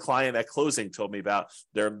had one client at closing told me about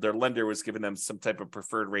their lender was giving them some type of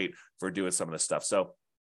preferred rate for doing some of this stuff. So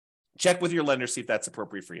check with your lender, see if that's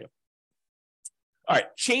appropriate for you. All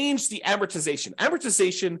right, change the amortization.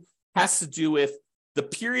 Amortization has to do with the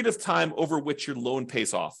period of time over which your loan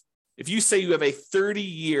pays off. If you say you have a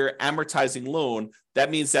 30-year amortizing loan, that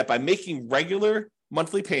means that by making regular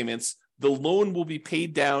monthly payments, the loan will be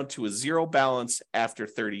paid down to a zero balance after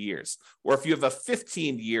 30 years. Or if you have a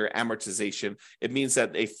 15-year amortization, it means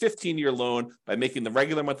that a 15-year loan, by making the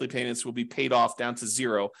regular monthly payments, will be paid off down to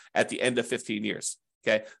zero at the end of 15 years.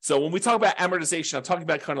 Okay, so when we talk about amortization, I'm talking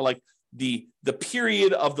about kind of like the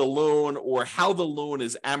period of the loan or how the loan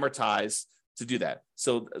is amortized to do that.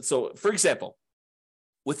 So for example,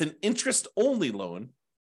 with an interest-only loan,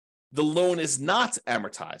 the loan is not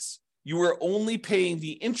amortized. You are only paying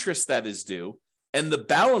the interest that is due, and the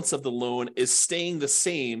balance of the loan is staying the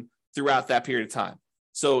same throughout that period of time.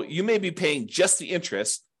 So you may be paying just the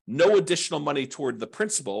interest, no additional money toward the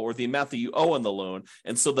principal or the amount that you owe on the loan,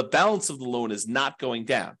 and so the balance of the loan is not going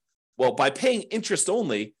down. Well, by paying interest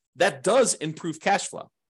only, that does improve cash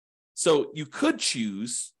flow. So you could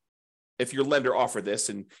choose, if your lender offered this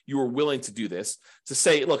and you were willing to do this, to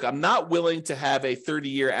say, look, I'm not willing to have a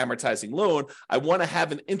 30-year amortizing loan. I want to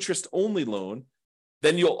have an interest-only loan.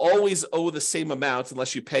 Then you'll always owe the same amount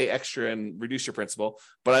unless you pay extra and reduce your principal.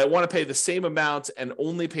 But I want to pay the same amount and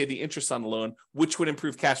only pay the interest on the loan, which would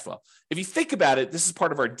improve cash flow. If you think about it, this is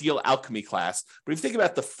part of our deal alchemy class. But if you think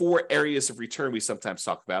about the 4 areas of return we sometimes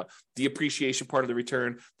talk about, the appreciation part of the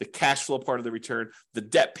return, the cash flow part of the return, the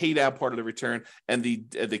debt pay down part of the return, and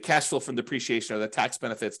the cash flow from depreciation or the tax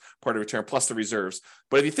benefits part of the return, plus the reserves.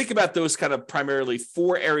 But if you think about those kind of primarily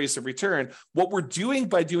 4 areas of return, what we're doing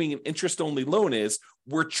by doing an interest-only loan is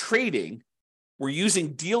we're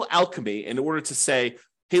using deal alchemy in order to say,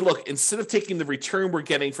 hey, look, instead of taking the return we're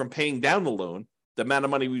getting from paying down the loan, the amount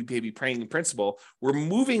of money we'd be paying in principal, we're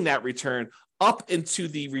moving that return up into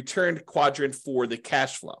the return quadrant for the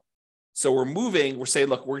cash flow. So we're saying,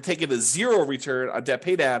 look, we're taking a 0 return on debt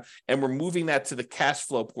pay down, and we're moving that to the cash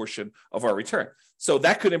flow portion of our return. So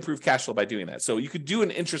that could improve cash flow by doing that. So you could do an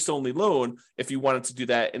interest-only loan if you wanted to do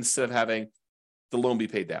that instead of having the loan be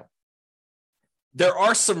paid down. There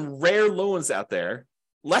are some rare loans out there,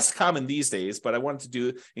 less common these days, but I wanted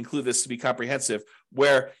to include this to be comprehensive,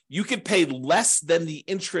 where you can pay less than the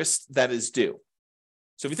interest that is due.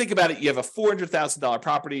 So if you think about it, you have a $400,000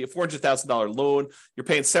 property, a $400,000 loan, you're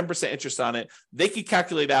paying 7% interest on it. They can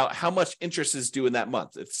calculate out how much interest is due in that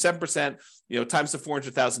month. It's 7%, times the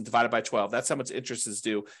 400,000 divided by 12. That's how much interest is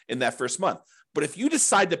due in that first month. But if you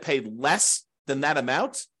decide to pay less than that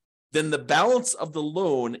amount, then the balance of the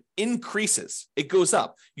loan increases. It goes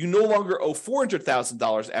up. You no longer owe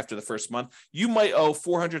 $400,000 after the first month. You might owe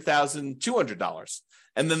 $400,200.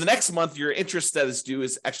 And then the next month, your interest that is due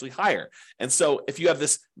is actually higher. And so if you have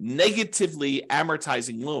this negatively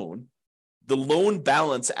amortizing loan, the loan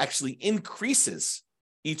balance actually increases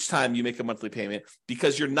each time you make a monthly payment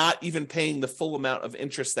because you're not even paying the full amount of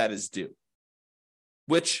interest that is due,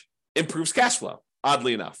 which improves cash flow,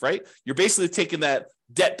 oddly enough, right? You're basically taking that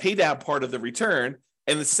debt pay down part of the return,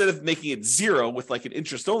 and instead of making it zero with like an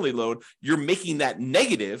interest-only loan, you're making that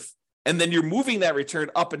negative. And then you're moving that return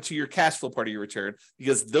up into your cash flow part of your return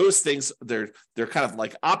because those things, they're kind of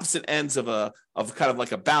like opposite ends of kind of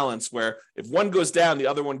like a balance where if one goes down, the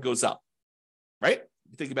other one goes up, right?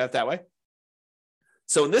 You think about it that way.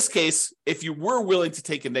 So in this case, if you were willing to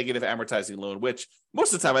take a negative amortizing loan, which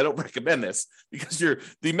most of the time I don't recommend this because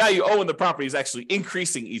the amount you owe in the property is actually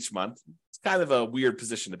increasing each month. It's kind of a weird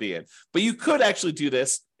position to be in, but you could actually do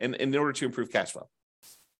this in order to improve cash flow.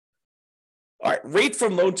 All right, rate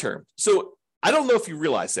from loan term. So I don't know if you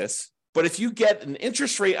realize this, but if you get an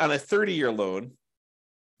interest rate on a 30-year loan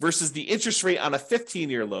versus the interest rate on a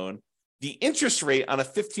 15-year loan, the interest rate on a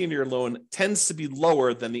 15-year loan tends to be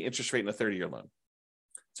lower than the interest rate in a 30-year loan.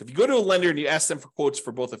 So if you go to a lender and you ask them for quotes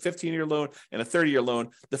for both a 15-year loan and a 30-year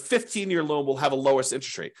loan, the 15-year loan will have a lowest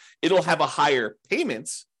interest rate. It'll have a higher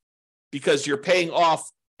payments because you're paying off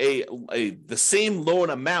the same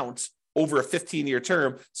loan amount over a 15-year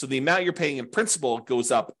term. So the amount you're paying in principal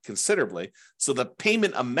goes up considerably. So the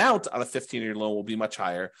payment amount on a 15-year loan will be much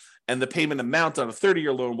higher, and the payment amount on a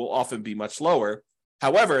 30-year loan will often be much lower.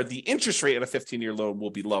 However, the interest rate on a 15-year loan will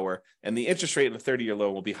be lower, and the interest rate on a 30-year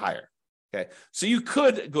loan will be higher. Okay, so you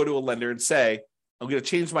could go to a lender and say, I'm going to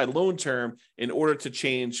change my loan term in order to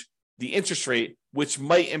change the interest rate, which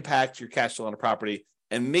might impact your cash flow on a property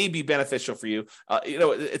and may be beneficial for you.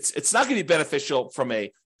 It's not going to be beneficial from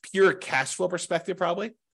a pure cash flow perspective,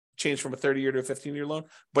 probably change from a 30-year to a 15-year loan,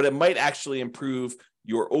 but it might actually improve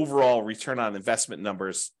your overall return on investment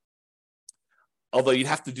numbers. Although you'd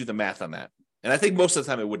have to do the math on that. And I think most of the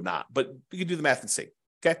time it would not, but you can do the math and see.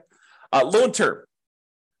 Okay. Loan term.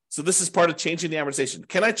 So this is part of changing the amortization.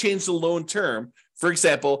 Can I change the loan term? For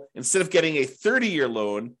example, instead of getting a 30-year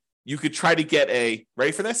loan, you could try to get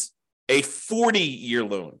ready for this? A 40-year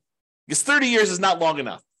loan. Because 30 years is not long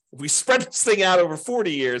enough. If we spread this thing out over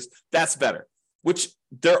 40 years, that's better, which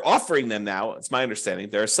they're offering them now. It's my understanding.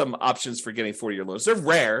 There are some options for getting 40-year loans. They're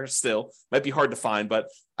rare still, might be hard to find, but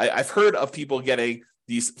I've heard of people getting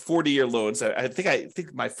these 40-year loans. I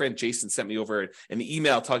think my friend Jason sent me over an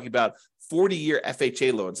email talking about 40-year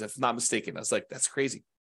FHA loans, if I'm not mistaken. I was like, that's crazy.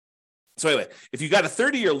 So anyway, if you got a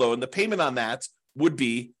 30-year loan, the payment on that would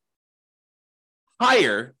be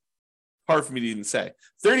higher. Hard for me to even say.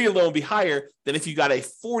 30-year loan would be higher than if you got a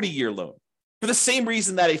 40-year loan for the same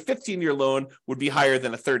reason that a 15-year loan would be higher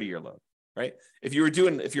than a 30-year loan, right? If you're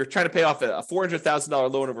trying to pay off a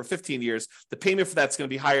 $400,000 loan over 15 years, the payment for that's going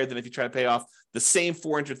to be higher than if you try to pay off the same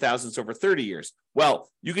 $400,000 over 30 years. Well,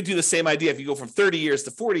 you could do the same idea. If you go from 30 years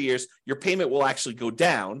to 40 years, your payment will actually go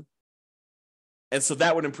down. And so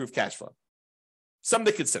that would improve cash flow.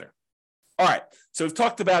 Something to consider. All right. So we've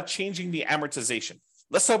talked about changing the amortization.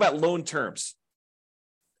 Let's talk about loan terms.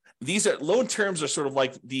 Loan terms are sort of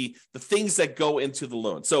like the things that go into the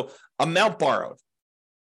loan. So amount borrowed.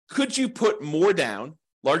 Could you put more down,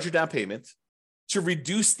 larger down payment, to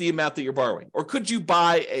reduce the amount that you're borrowing? Or could you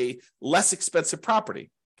buy a less expensive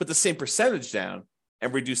property, put the same percentage down,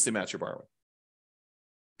 and reduce the amount you're borrowing?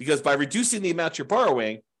 Because by reducing the amount you're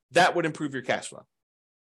borrowing, that would improve your cash flow.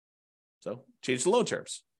 So change the loan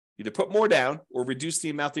terms. Either put more down or reduce the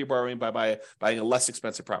amount that you're borrowing by buying a less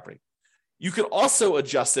expensive property. You could also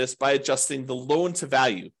adjust this by adjusting the loan to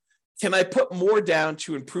value. Can I put more down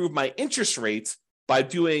to improve my interest rates by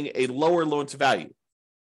doing a lower loan to value?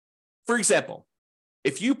 For example,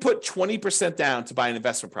 if you put 20% down to buy an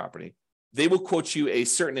investment property, they will quote you a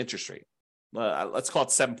certain interest rate. Let's call it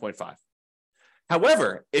 7.5.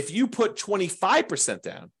 However, if you put 25%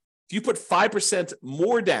 down, if you put 5%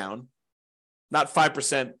 more down, not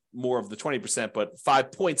 5% more of the 20%, but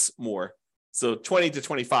 5 points more. So 20 to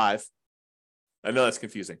 25. I know that's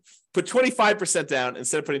confusing. Put 25% down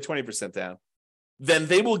instead of putting 20% down. then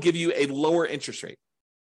they will give you a lower interest rate.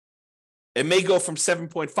 It may go from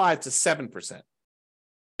 7.5 to 7%.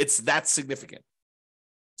 It's that significant.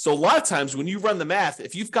 So a lot of times when you run the math,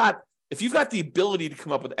 if you've got the ability to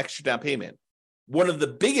come up with extra down payment, one of the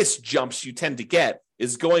biggest jumps you tend to get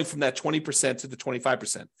is going from that 20% to the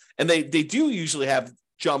 25%. And they do usually have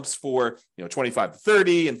jumps for 25 to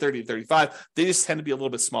 30 and 30 to 35. They just tend to be a little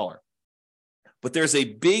bit smaller. But there's a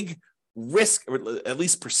big risk, or at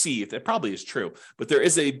least perceived, it probably is true, but there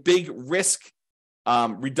is a big risk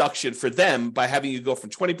reduction for them by having you go from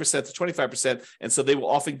 20% to 25%. And so they will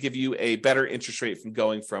often give you a better interest rate from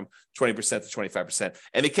going from 20% to 25%.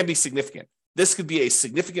 And it can be significant. This could be a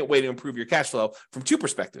significant way to improve your cash flow from two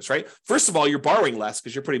perspectives, right? First of all, you're borrowing less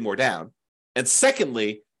because you're putting more down. And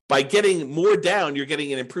secondly, by getting more down, you're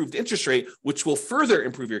getting an improved interest rate, which will further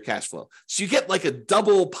improve your cash flow. So you get like a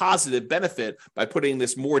double positive benefit by putting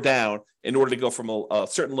this more down in order to go from a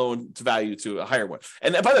certain loan to value to a higher one.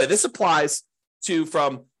 And by the way, this applies to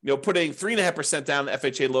from putting 3.5% down the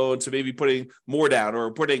FHA loan to maybe putting more down,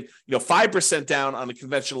 or putting 5% down on a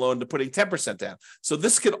conventional loan to putting 10% down. So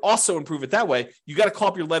this could also improve it that way. You got to call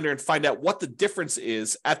up your lender and find out what the difference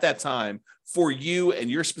is at that time for you and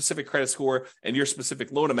your specific credit score and your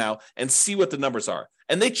specific loan amount, and see what the numbers are.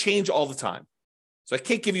 And they change all the time. So I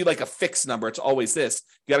can't give you like a fixed number. It's always this.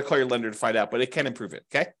 You got to call your lender to find out, but it can improve it.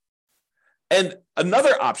 Okay. And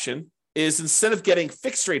another option is, instead of getting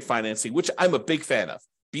fixed rate financing, which I'm a big fan of,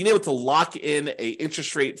 being able to lock in a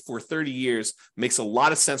interest rate for 30 years makes a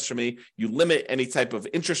lot of sense for me. You limit any type of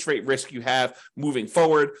interest rate risk you have moving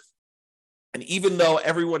forward. And even though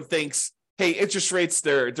everyone thinks, hey, interest rates,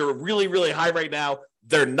 they're really, really high right now,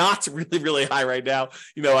 they're not really, really high right now.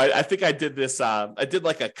 I think I did this. I did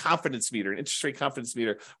like a confidence meter, an interest rate confidence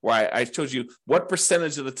meter, where I told you what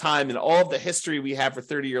percentage of the time in all of the history we have for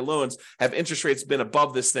 30-year loans have interest rates been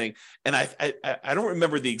above this thing. And I don't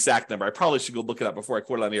remember the exact number. I probably should go look it up before I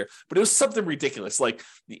quote it on here. But it was something ridiculous. Like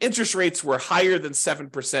the interest rates were higher than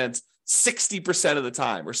 7%, 60% of the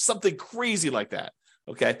time, or something crazy like that.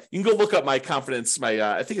 Okay, you can go look up my confidence,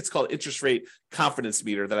 I think it's called interest rate confidence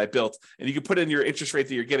meter that I built, and you can put in your interest rate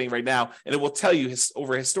that you're getting right now, and it will tell you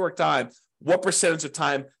over historic time what percentage of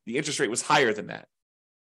time the interest rate was higher than that.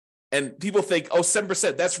 And people think,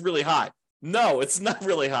 7%, that's really high. No, it's not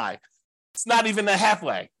really high. It's not even a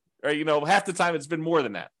halfway. Or half the time it's been more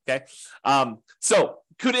than that. Okay, so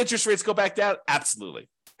could interest rates go back down? Absolutely.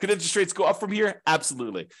 Could interest rates go up from here?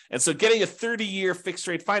 Absolutely. And so getting a 30-year fixed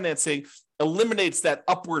rate financing eliminates that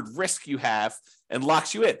upward risk you have and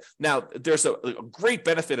locks you in. Now, there's a great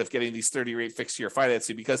benefit of getting these 30-rate fixed-year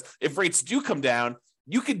financing, because if rates do come down,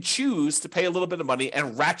 you can choose to pay a little bit of money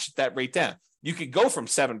and ratchet that rate down. You could go from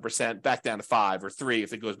 7% back down to 5 or 3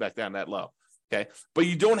 if it goes back down that low. Okay, but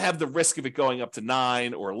you don't have the risk of it going up to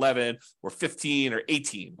 9 or 11 or 15 or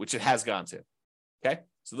 18, which it has gone to. Okay,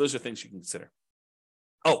 so those are things you can consider.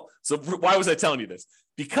 Oh, so why was I telling you this?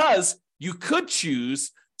 Because you could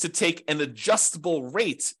choose to take an adjustable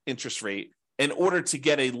rate interest rate in order to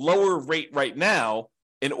get a lower rate right now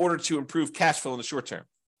in order to improve cash flow in the short term.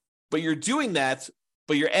 But you're doing that,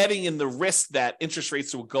 but you're adding in the risk that interest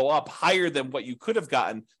rates will go up higher than what you could have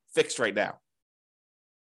gotten fixed right now.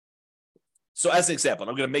 So as an example,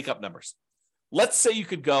 and I'm going to make up numbers. Let's say you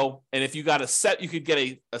could go, and if you got you could get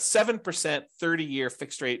a 7% 30-year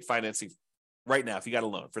fixed rate financing right now if you got a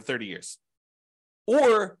loan for 30 years.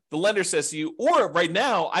 Or the lender says to you, or right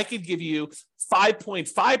now, I could give you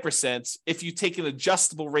 5.5% if you take an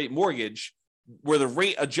adjustable rate mortgage where the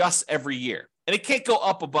rate adjusts every year. And it can't go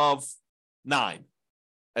up above 9,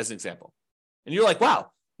 as an example. And you're like,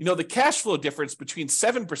 wow, the cash flow difference between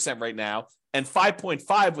 7% right now and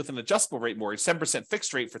 5.5 with an adjustable rate mortgage, 7%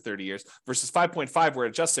 fixed rate for 30 years versus 5.5 where it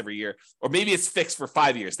adjusts every year, or maybe it's fixed for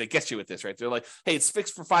 5 years. They get you with this, right? They're like, hey, it's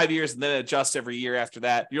fixed for 5 years and then it adjusts every year after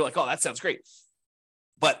that. You're like, oh, that sounds great.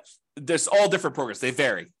 But there's all different programs. They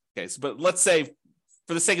vary. Okay, but let's say,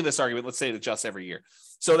 for the sake of this argument, let's say it adjusts every year.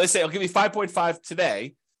 So they say, I'll give you 5.5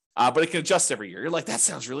 today, but it can adjust every year. You're like, that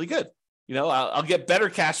sounds really good. I'll get better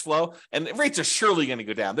cash flow, and rates are surely going to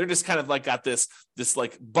go down. They're just kind of like got this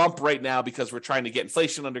like bump right now because we're trying to get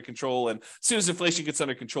inflation under control. And as soon as inflation gets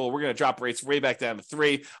under control, we're going to drop rates way back down to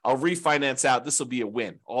 3. I'll refinance out. This will be a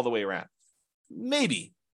win all the way around.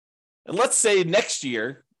 Maybe. And let's say next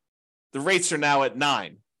year, the rates are now at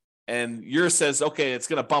 9. And yours says, okay, it's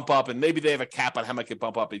going to bump up, and maybe they have a cap on how much it can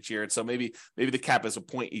bump up each year. And so maybe the cap is a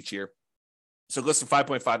point each year. So it goes from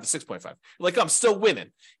 5.5 to 6.5. You're like, I'm still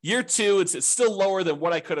winning. Year 2, it's still lower than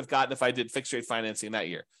what I could have gotten if I did fixed rate financing that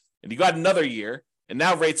year. And you got another year, and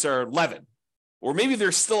now rates are 11. Or maybe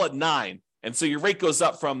they're still at 9. And so your rate goes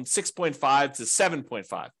up from 6.5 to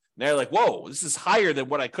 7.5. And they're like, whoa, this is higher than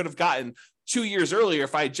what I could have gotten 2 years earlier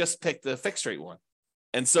if I had just picked the fixed rate one.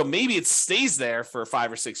 And so maybe it stays there for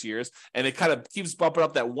 5 or 6 years and it kind of keeps bumping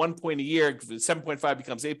up that 1 point a year. 7.5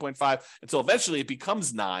 becomes 8.5 until eventually it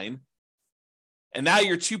becomes 9. And now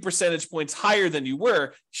you're 2 percentage points higher than you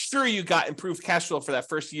were. Sure, you got improved cash flow for that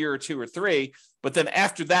first year or 2 or 3, but then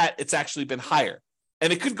after that, it's actually been higher.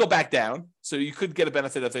 And it could go back down. So you could get a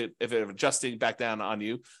benefit of it if it adjusting back down on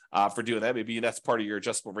you for doing that. Maybe that's part of your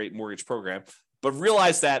adjustable rate mortgage program. But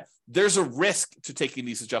realize that there's a risk to taking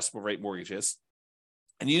these adjustable rate mortgages.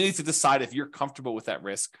 And you need to decide if you're comfortable with that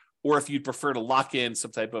risk or if you'd prefer to lock in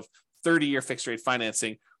some type of 30-year fixed rate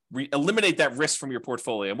financing, eliminate that risk from your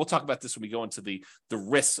portfolio. And we'll talk about this when we go into the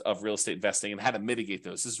risks of real estate investing and how to mitigate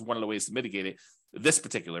those. This is one of the ways to mitigate it. This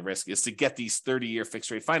particular risk is to get these 30-year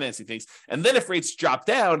fixed rate financing things. And then if rates drop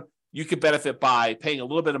down, you could benefit by paying a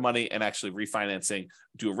little bit of money and actually refinancing,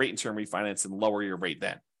 do a rate and term refinance and lower your rate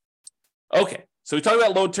then. Okay, so we talked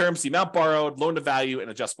about loan terms, the amount borrowed, loan to value,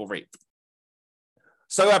 and adjustable rate.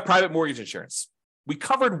 Let's talk about private mortgage insurance. We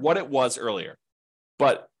covered what it was earlier,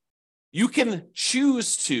 but you can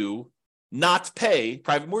choose to not pay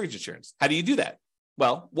private mortgage insurance. How do you do that?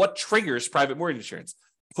 Well, what triggers private mortgage insurance?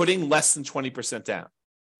 Putting less than 20% down.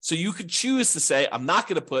 So you could choose to say, I'm not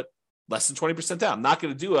going to put less than 20% down. I'm not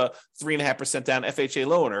going to do a 3.5% down FHA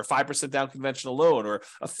loan or a 5% down conventional loan or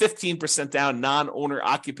a 15% down non-owner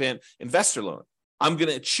occupant investor loan. I'm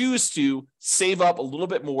going to choose to save up a little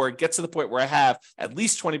bit more, get to the point where I have at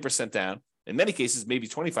least 20% down, in many cases, maybe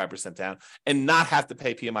 25% down, and not have to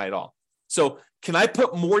pay PMI at all. So can I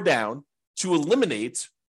put more down to eliminate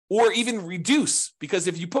or even reduce? Because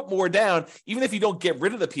if you put more down, even if you don't get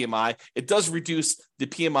rid of the PMI, it does reduce the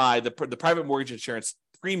PMI, the private mortgage insurance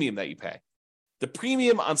premium that you pay. The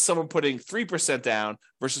premium on someone putting 3% down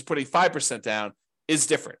versus putting 5% down is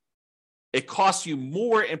different. It costs you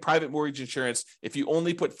more in private mortgage insurance if you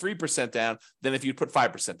only put 3% down than if you put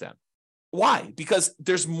 5% down. Why? Because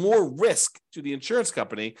there's more risk to the insurance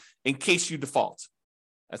company in case you default.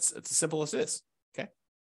 It's as simple as it is, okay?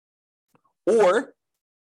 Or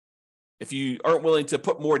if you aren't willing to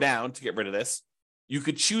put more down to get rid of this, you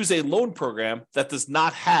could choose a loan program that does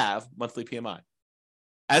not have monthly PMI.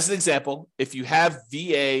 As an example, if you have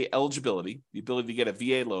VA eligibility, the ability to get a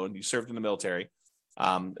VA loan, you served in the military,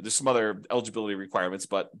 there's some other eligibility requirements,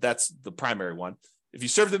 but that's the primary one. If you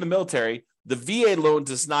served in the military, the VA loan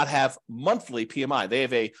does not have monthly PMI. They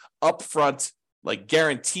have a upfront like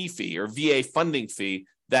guarantee fee or VA funding fee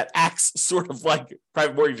that acts sort of like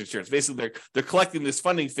private mortgage insurance. Basically, they're collecting this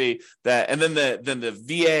funding fee and then the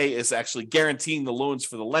VA is actually guaranteeing the loans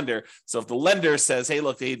for the lender. So if the lender says, hey,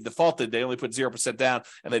 look, they defaulted, they only put 0% down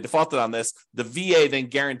and they defaulted on this, the VA then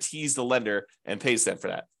guarantees the lender and pays them for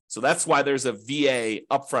that. So that's why there's a VA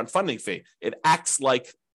upfront funding fee. It acts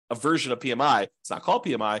like a version of PMI. It's not called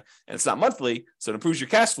PMI and it's not monthly, so it improves your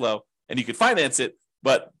cash flow and you can finance it,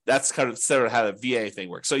 but that's kind of how the VA thing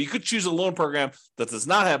works. So you could choose a loan program that does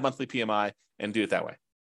not have monthly PMI and do it that way.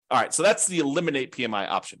 All right, so that's the eliminate PMI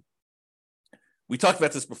option. We talked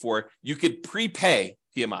about this before. You could prepay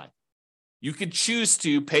PMI. You could choose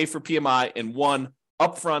to pay for PMI in one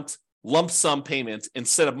upfront lump sum payment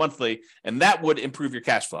instead of monthly, and that would improve your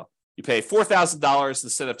cash flow. You pay $4,000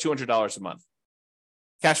 instead of $200 a month.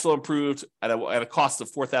 Cash flow improved at a cost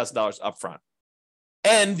of $4,000 upfront.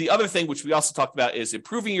 And the other thing, which we also talked about, is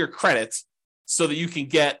improving your credit so that you can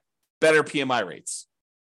get better PMI rates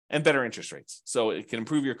and better interest rates. So it can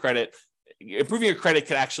improve your credit. Improving your credit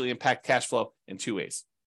can actually impact cash flow in 2 ways.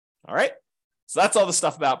 All right? So that's all the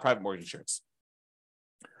stuff about private mortgage insurance.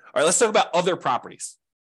 All right, let's talk about other properties.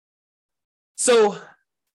 So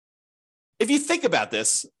if you think about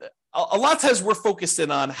this, a lot of times we're focused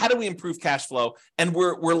in on how do we improve cash flow, and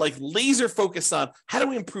we're like laser focused on how do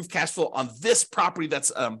we improve cash flow on this property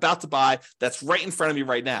that's I'm about to buy, that's right in front of me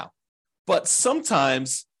right now. But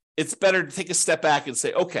sometimes it's better to take a step back and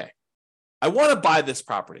say, okay, I want to buy this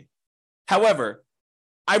property. However,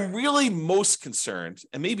 I'm really most concerned,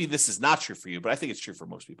 and maybe this is not true for you, but I think it's true for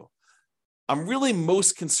most people. I'm really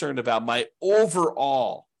most concerned about my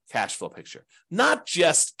overall cash flow picture, not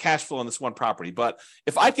just cash flow on this one property, but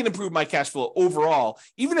if I can improve my cash flow overall,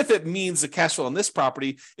 even if it means the cash flow on this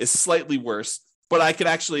property is slightly worse, but I can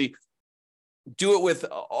actually do it with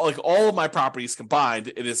like all of my properties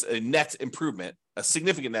combined, it is a net improvement, a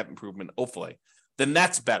significant net improvement, hopefully, then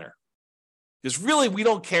that's better. Because really, we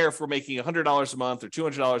don't care if we're making $100 a month or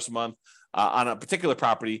 $200 a month on a particular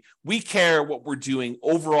property. We care what we're doing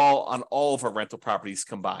overall on all of our rental properties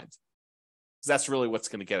combined. Because that's really what's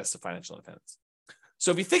going to get us to financial independence.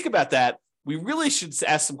 So if you think about that, we really should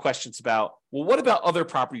ask some questions about, well, what about other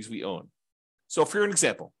properties we own? So for an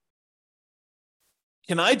example,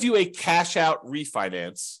 can I do a cash out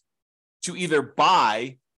refinance to either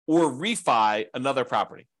buy or refi another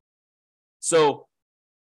property? So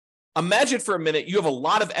imagine for a minute, you have a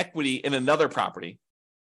lot of equity in another property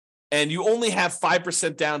and you only have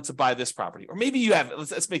 5% down to buy this property. Or maybe you have,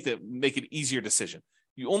 let's make an easier decision.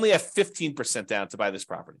 You only have 15% down to buy this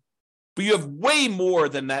property, but you have way more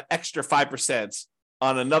than that extra 5%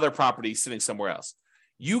 on another property sitting somewhere else.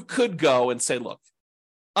 You could go and say, look,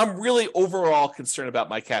 I'm really overall concerned about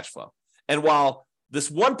my cash flow. And while this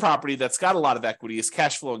one property that's got a lot of equity is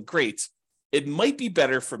cash flowing great, it might be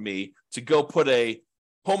better for me to go put a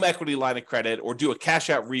home equity line of credit or do a cash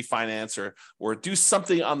out refinance or do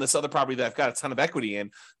something on this other property that I've got a ton of equity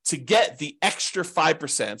in to get the extra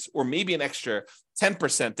 5% or maybe an extra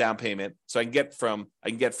 10% down payment. So I can get from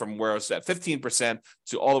where I was at 15%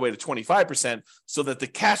 to all the way to 25% so that the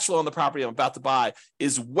cash flow on the property I'm about to buy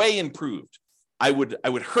is way improved. I would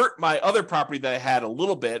hurt my other property that I had a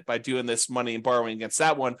little bit by doing this money and borrowing against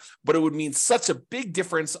that one, but it would mean such a big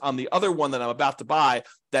difference on the other one that I'm about to buy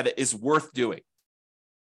that it is worth doing.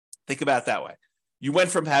 Think about it that way. You went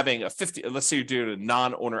from having let's say you're doing a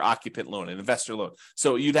non-owner occupant loan, an investor loan.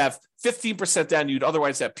 So you'd have 15% down, you'd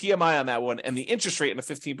otherwise have PMI on that one, and the interest rate in a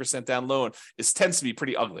 15% down loan tends to be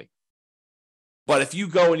pretty ugly. But if you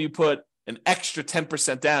go and you put an extra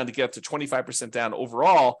 10% down to get up to 25% down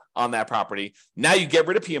overall on that property, now you get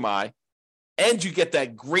rid of PMI and you get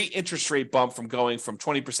that great interest rate bump from going from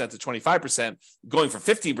 20% to 25%, going from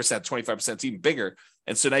 15% to 25% is even bigger.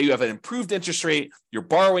 And so now you have an improved interest rate, you're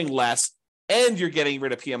borrowing less, and you're getting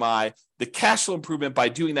rid of PMI. The cash flow improvement by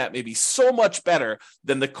doing that may be so much better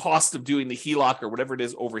than the cost of doing the HELOC or whatever it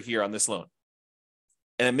is over here on this loan.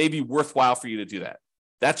 And it may be worthwhile for you to do that.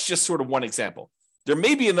 That's just sort of one example. There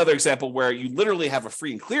may be another example where you literally have a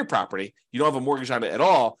free and clear property, you don't have a mortgage on it at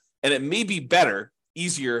all, and it may be better,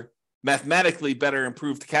 easier, mathematically better,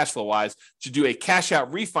 improved cash flow wise to do a cash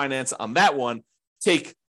out refinance on that one,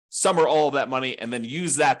 take some or all of that money, and then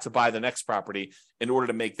use that to buy the next property in order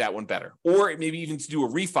to make that one better. Or maybe even to do a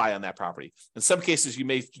refi on that property. In some cases, you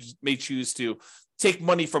may choose to take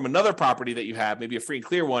money from another property that you have, maybe a free and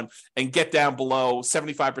clear one, and get down below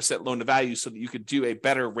 75% loan to value so that you could do a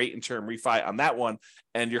better rate and term refi on that one.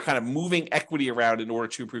 And you're kind of moving equity around in order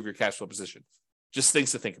to improve your cash flow position. Just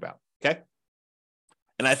things to think about, okay?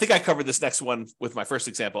 And I think I covered this next one with my first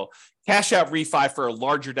example, cash out refi for a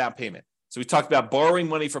larger down payment. So we talked about borrowing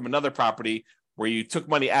money from another property where you took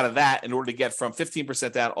money out of that in order to get from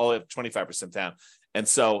 15% down all the way up to 25% down. And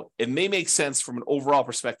so it may make sense from an overall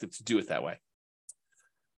perspective to do it that way.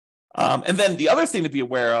 And then the other thing to be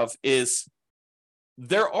aware of is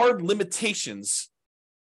there are limitations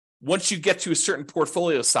once you get to a certain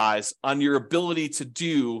portfolio size on your ability to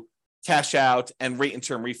do cash out and rate and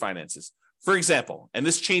term refinances. For example, and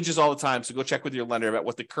this changes all the time, so go check with your lender about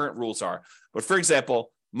what the current rules are. But for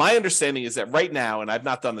example, my understanding is that right now, and I've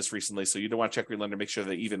not done this recently, so you don't want to check with your lender, make sure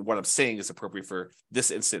that even what I'm saying is appropriate for this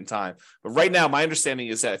instant in time. But right now, my understanding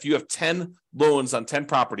is that if you have 10 loans on 10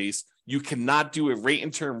 properties, you cannot do a rate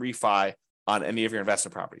and term refi on any of your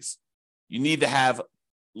investment properties. You need to have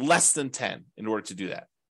less than 10 in order to do that.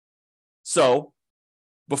 So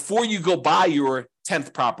before you go buy your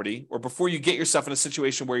 10th property, or before you get yourself in a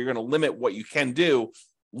situation where you're going to limit what you can do,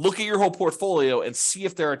 look at your whole portfolio and see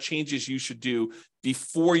if there are changes you should do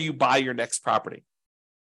before you buy your next property.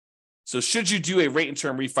 So should you do a rate and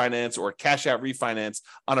term refinance or a cash out refinance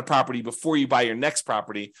on a property before you buy your next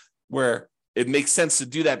property, where it makes sense to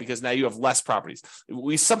do that because now you have less properties?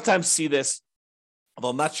 We sometimes see this, although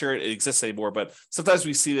I'm not sure it exists anymore, but sometimes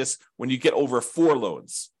we see this when you get over 4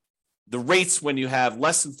 loans. The rates when you have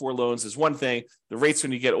less than 4 loans is one thing. The rates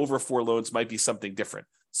when you get over 4 loans might be something different.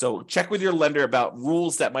 So check with your lender about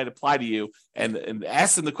rules that might apply to you and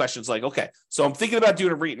ask them the questions like, okay, so I'm thinking about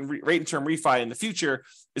doing a rate and term refi in the future.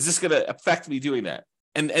 Is this going to affect me doing that?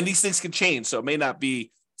 And these things can change. So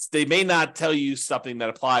they may not tell you something that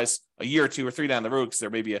applies a year or 2 or 3 down the road because there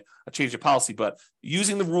may be a change of policy, but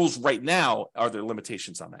using the rules right now, are there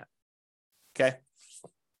limitations on that? Okay.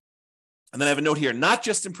 And then I have a note here, not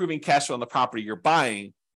just improving cash flow on the property you're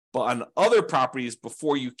buying, but on other properties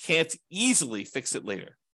before you can't easily fix it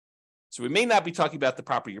later. So we may not be talking about the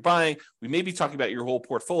property you're buying. We may be talking about your whole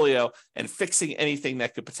portfolio and fixing anything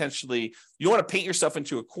that could potentially, you don't want to paint yourself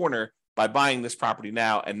into a corner by buying this property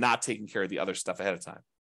now and not taking care of the other stuff ahead of time.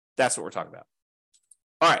 That's what we're talking about.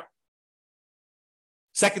 All right.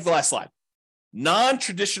 Second to last slide.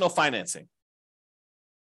 Non-traditional financing.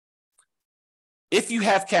 If you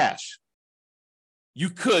have cash, you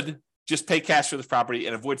could just pay cash for this property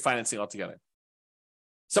and avoid financing altogether.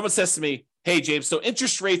 Someone says to me, hey, James, so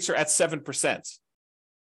interest rates are at 7%.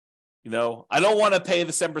 I don't want to pay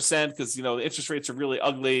the 7% because, the interest rates are really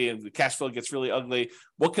ugly and the cash flow gets really ugly.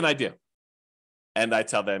 What can I do? And I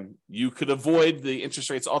tell them, you could avoid the interest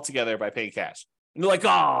rates altogether by paying cash. And they're like,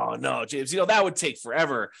 oh, no, James, that would take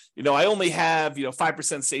forever. I only have,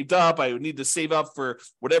 5% saved up. I would need to save up for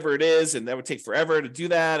whatever it is. And that would take forever to do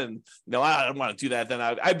that. And, I don't want to do that. Then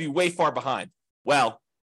I'd be way far behind. Well,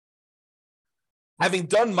 having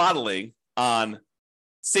done modeling on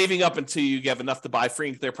saving up until you have enough to buy free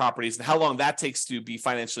and clear properties and how long that takes to be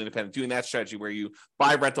financially independent, doing that strategy where you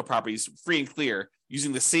buy rental properties free and clear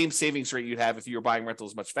using the same savings rate you'd have if you were buying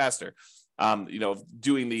rentals much faster,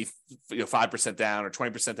 doing the 5% down or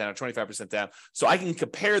 20% down or 25% down. So I can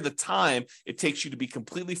compare the time it takes you to be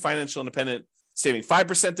completely financially independent, saving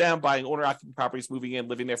 5% down, buying owner-occupied properties, moving in,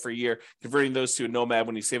 living there for a year, converting those to a nomad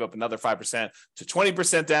when you save up another 5%, to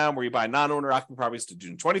 20% down, where you buy non-owner-occupied properties, to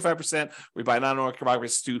doing 25%, where you buy non-owner-occupied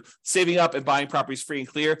properties, to saving up and buying properties free and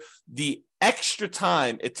clear. The extra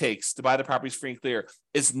time it takes to buy the properties free and clear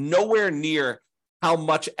is nowhere near how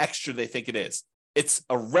much extra they think it is. It's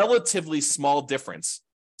a relatively small difference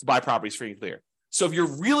to buy properties free and clear. So if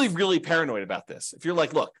you're really, really paranoid about this, if you're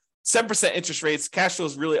like, look, 7% interest rates, cash flow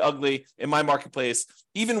is really ugly in my marketplace,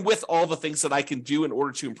 even with all the things that I can do in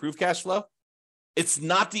order to improve cash flow, it's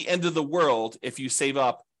not the end of the world if you save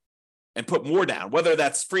up and put more down, whether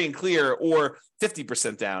that's free and clear or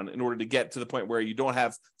 50% down in order to get to the point where you don't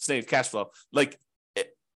have sustained cash flow. Like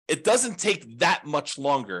it doesn't take that much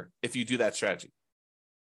longer if you do that strategy.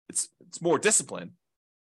 It's more discipline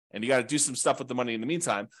and you got to do some stuff with the money in the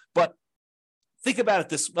meantime. But think about it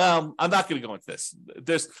this, well, I'm not going to go into this.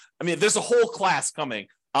 There's a whole class coming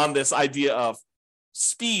on this idea of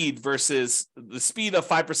speed versus the speed of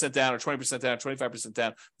 5% down or 20% down, 25%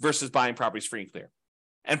 down versus buying properties free and clear.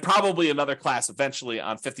 And probably another class eventually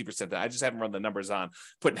on 50% down. I just haven't run the numbers on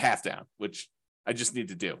putting half down, which I just need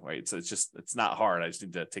to do, right? So it's not hard. I just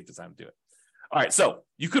need to take the time to do it. All right. So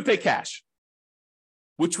you could pay cash,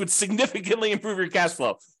 which would significantly improve your cash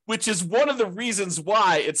flow, which is one of the reasons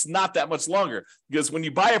why it's not that much longer. Because when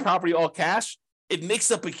you buy a property all cash, it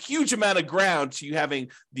makes up a huge amount of ground to you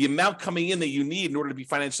having the amount coming in that you need in order to be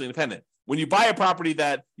financially independent. When you buy a property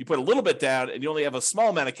that you put a little bit down and you only have a small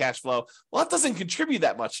amount of cash flow, well, it doesn't contribute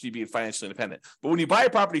that much to you being financially independent. But when you buy a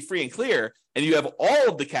property free and clear and you have all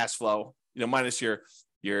of the cash flow, minus your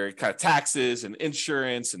kind of taxes and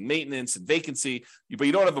insurance and maintenance and vacancy, but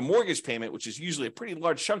you don't have a mortgage payment, which is usually a pretty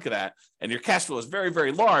large chunk of that, and your cash flow is very,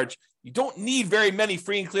 very large, you don't need very many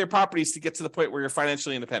free and clear properties to get to the point where you're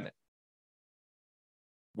financially independent.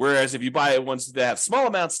 Whereas if you buy ones that have small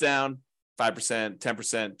amounts down, 5%,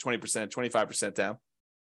 10%, 20%, 25% down,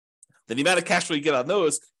 then the amount of cash flow you get on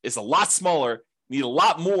those is a lot smaller. You need a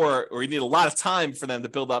lot more, or you need a lot of time for them to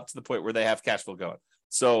build up to the point where they have cash flow going.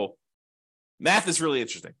 So math is really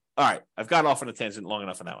interesting. All right, I've gotten off on a tangent long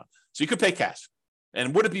enough on that one. So you could pay cash.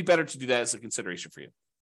 And would it be better to do that as a consideration for you?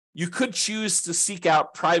 You could choose to seek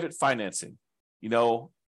out private financing.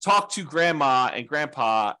 Talk to grandma and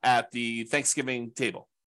grandpa at the Thanksgiving table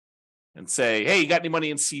and say, hey, you got any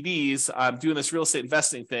money in CDs? I'm doing this real estate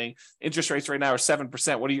investing thing. Interest rates right now are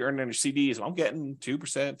 7%. What are you earning on your CDs? Well, I'm getting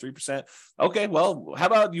 2%, 3%. Okay, well, how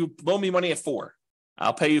about you loan me money at 4%?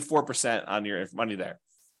 I'll pay you 4% on your money there.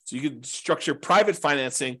 So you could structure private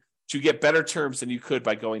financing to get better terms than you could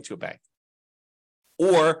by going to a bank.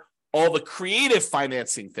 Or all the creative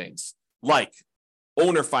financing things like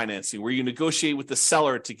owner financing, where you negotiate with the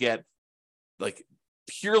seller to get like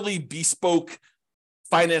purely bespoke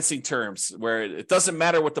financing terms, where it doesn't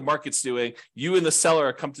matter what the market's doing. You and the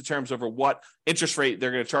seller come to terms over what interest rate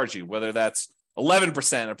they're going to charge you, whether that's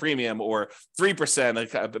 11% a premium or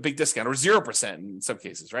 3%, a big discount, or 0% in some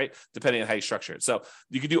cases, right? Depending on how you structure it. So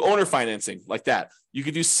you could do owner financing like that. You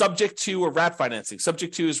could do subject to or wrap financing.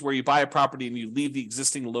 Subject to is where you buy a property and you leave the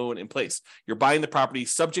existing loan in place. You're buying the property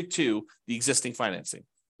subject to the existing financing.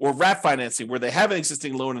 Or wrap financing, where they have an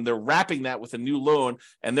existing loan and they're wrapping that with a new loan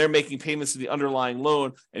and they're making payments to the underlying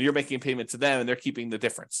loan and you're making a payment to them and they're keeping the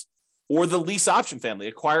difference. Or the lease option family,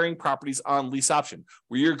 acquiring properties on lease option,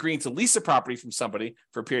 where you're agreeing to lease a property from somebody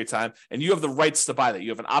for a period of time and you have the rights to buy that. You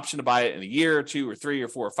have an option to buy it in a year or 2 or 3 or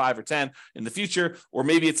 4 or 5 or 10 in the future. Or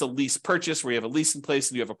maybe it's a lease purchase where you have a lease in place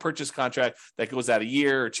and you have a purchase contract that goes out a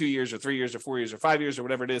year or 2 years or 3 years or 4 years or 5 years or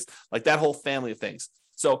whatever it is, like that whole family of things.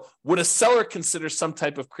 So would a seller consider some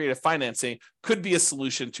type of creative financing could be a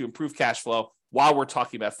solution to improve cash flow while we're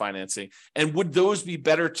talking about financing? And would those be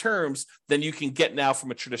better terms than you can get now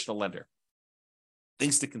from a traditional lender?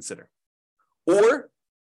 Things to consider. Or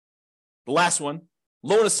the last one,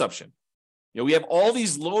 loan assumption. We have all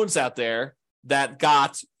these loans out there that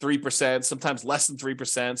got 3%, sometimes less than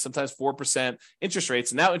 3%, sometimes 4% interest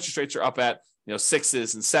rates. And now interest rates are up at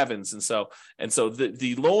 6s and 7s. And so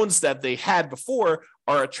the loans that they had before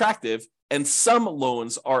are attractive, and some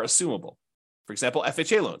loans are assumable. For example,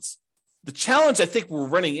 FHA loans. The challenge I think we're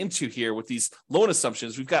running into here with these loan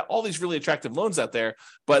assumptions, we've got all these really attractive loans out there,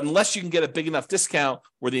 but unless you can get a big enough discount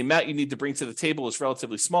where the amount you need to bring to the table is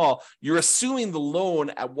relatively small, you're assuming the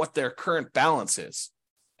loan at what their current balance is.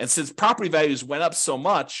 And since property values went up so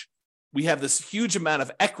much, we have this huge amount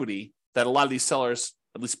of equity that a lot of these sellers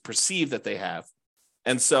at least perceive that they have.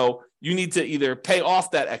 And so you need to either pay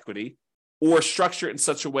off that equity or structure it in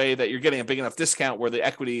such a way that you're getting a big enough discount where the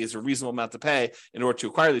equity is a reasonable amount to pay in order to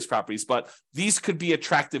acquire these properties. But these could be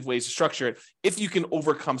attractive ways to structure it if you can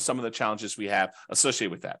overcome some of the challenges we have associated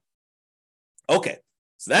with that. Okay,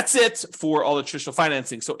 so that's it for all the traditional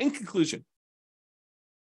financing. So in conclusion,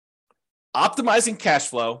 optimizing cash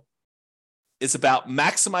flow is about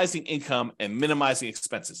maximizing income and minimizing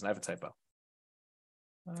expenses. And I have a typo.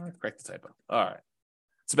 Correct the typo. All right.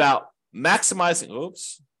 It's about maximizing,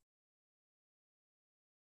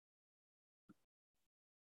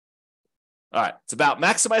 All right, it's about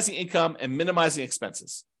maximizing income and minimizing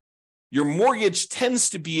expenses. Your mortgage tends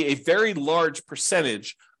to be a very large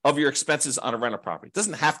percentage of your expenses on a rental property. It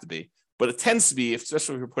doesn't have to be, but it tends to be,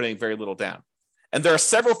 especially if you're putting very little down. And there are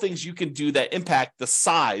several things you can do that impact the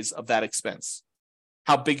size of that expense,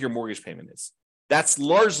 how big your mortgage payment is. That's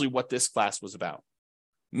largely what this class was about.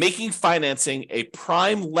 Making financing a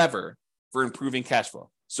prime lever for improving cash flow.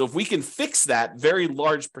 So if we can fix that very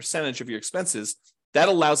large percentage of your expenses, that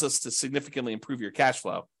allows us to significantly improve your cash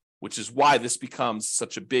flow, which is why this becomes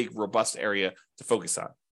such a big, robust area to focus on.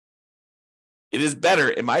 It is better,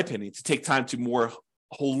 in my opinion, to take time to more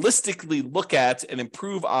holistically look at and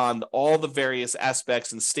improve on all the various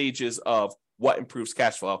aspects and stages of what improves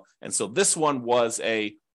cash flow. And so this one was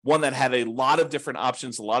one that had a lot of different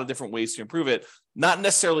options, a lot of different ways to improve it. Not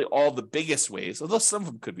necessarily all the biggest ways, although some of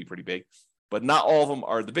them could be pretty big, but not all of them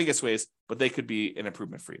are the biggest ways, but they could be an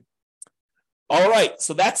improvement for you. All right,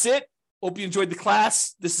 so that's it. Hope you enjoyed the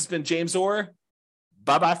class. This has been James Orr.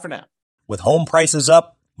 Bye-bye for now. With home prices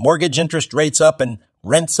up, mortgage interest rates up, and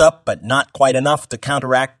rents up, but not quite enough to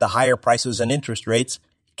counteract the higher prices and interest rates,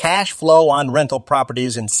 cash flow on rental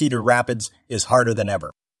properties in Cedar Rapids is harder than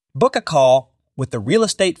ever. Book a call with the Real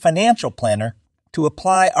Estate Financial Planner to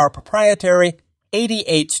apply our proprietary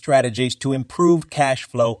 88 strategies to improve cash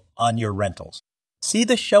flow on your rentals. See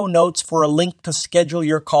the show notes for a link to schedule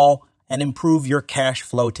your call and improve your cash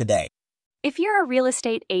flow today. If you're a real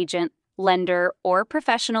estate agent, lender, or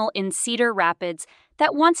professional in Cedar Rapids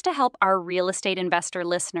that wants to help our real estate investor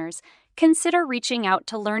listeners, consider reaching out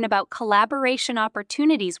to learn about collaboration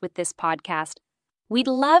opportunities with this podcast. We'd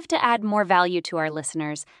love to add more value to our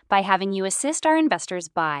listeners by having you assist our investors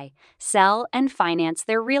buy, sell, and finance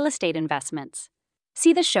their real estate investments.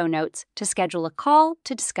 See the show notes to schedule a call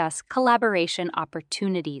to discuss collaboration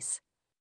opportunities.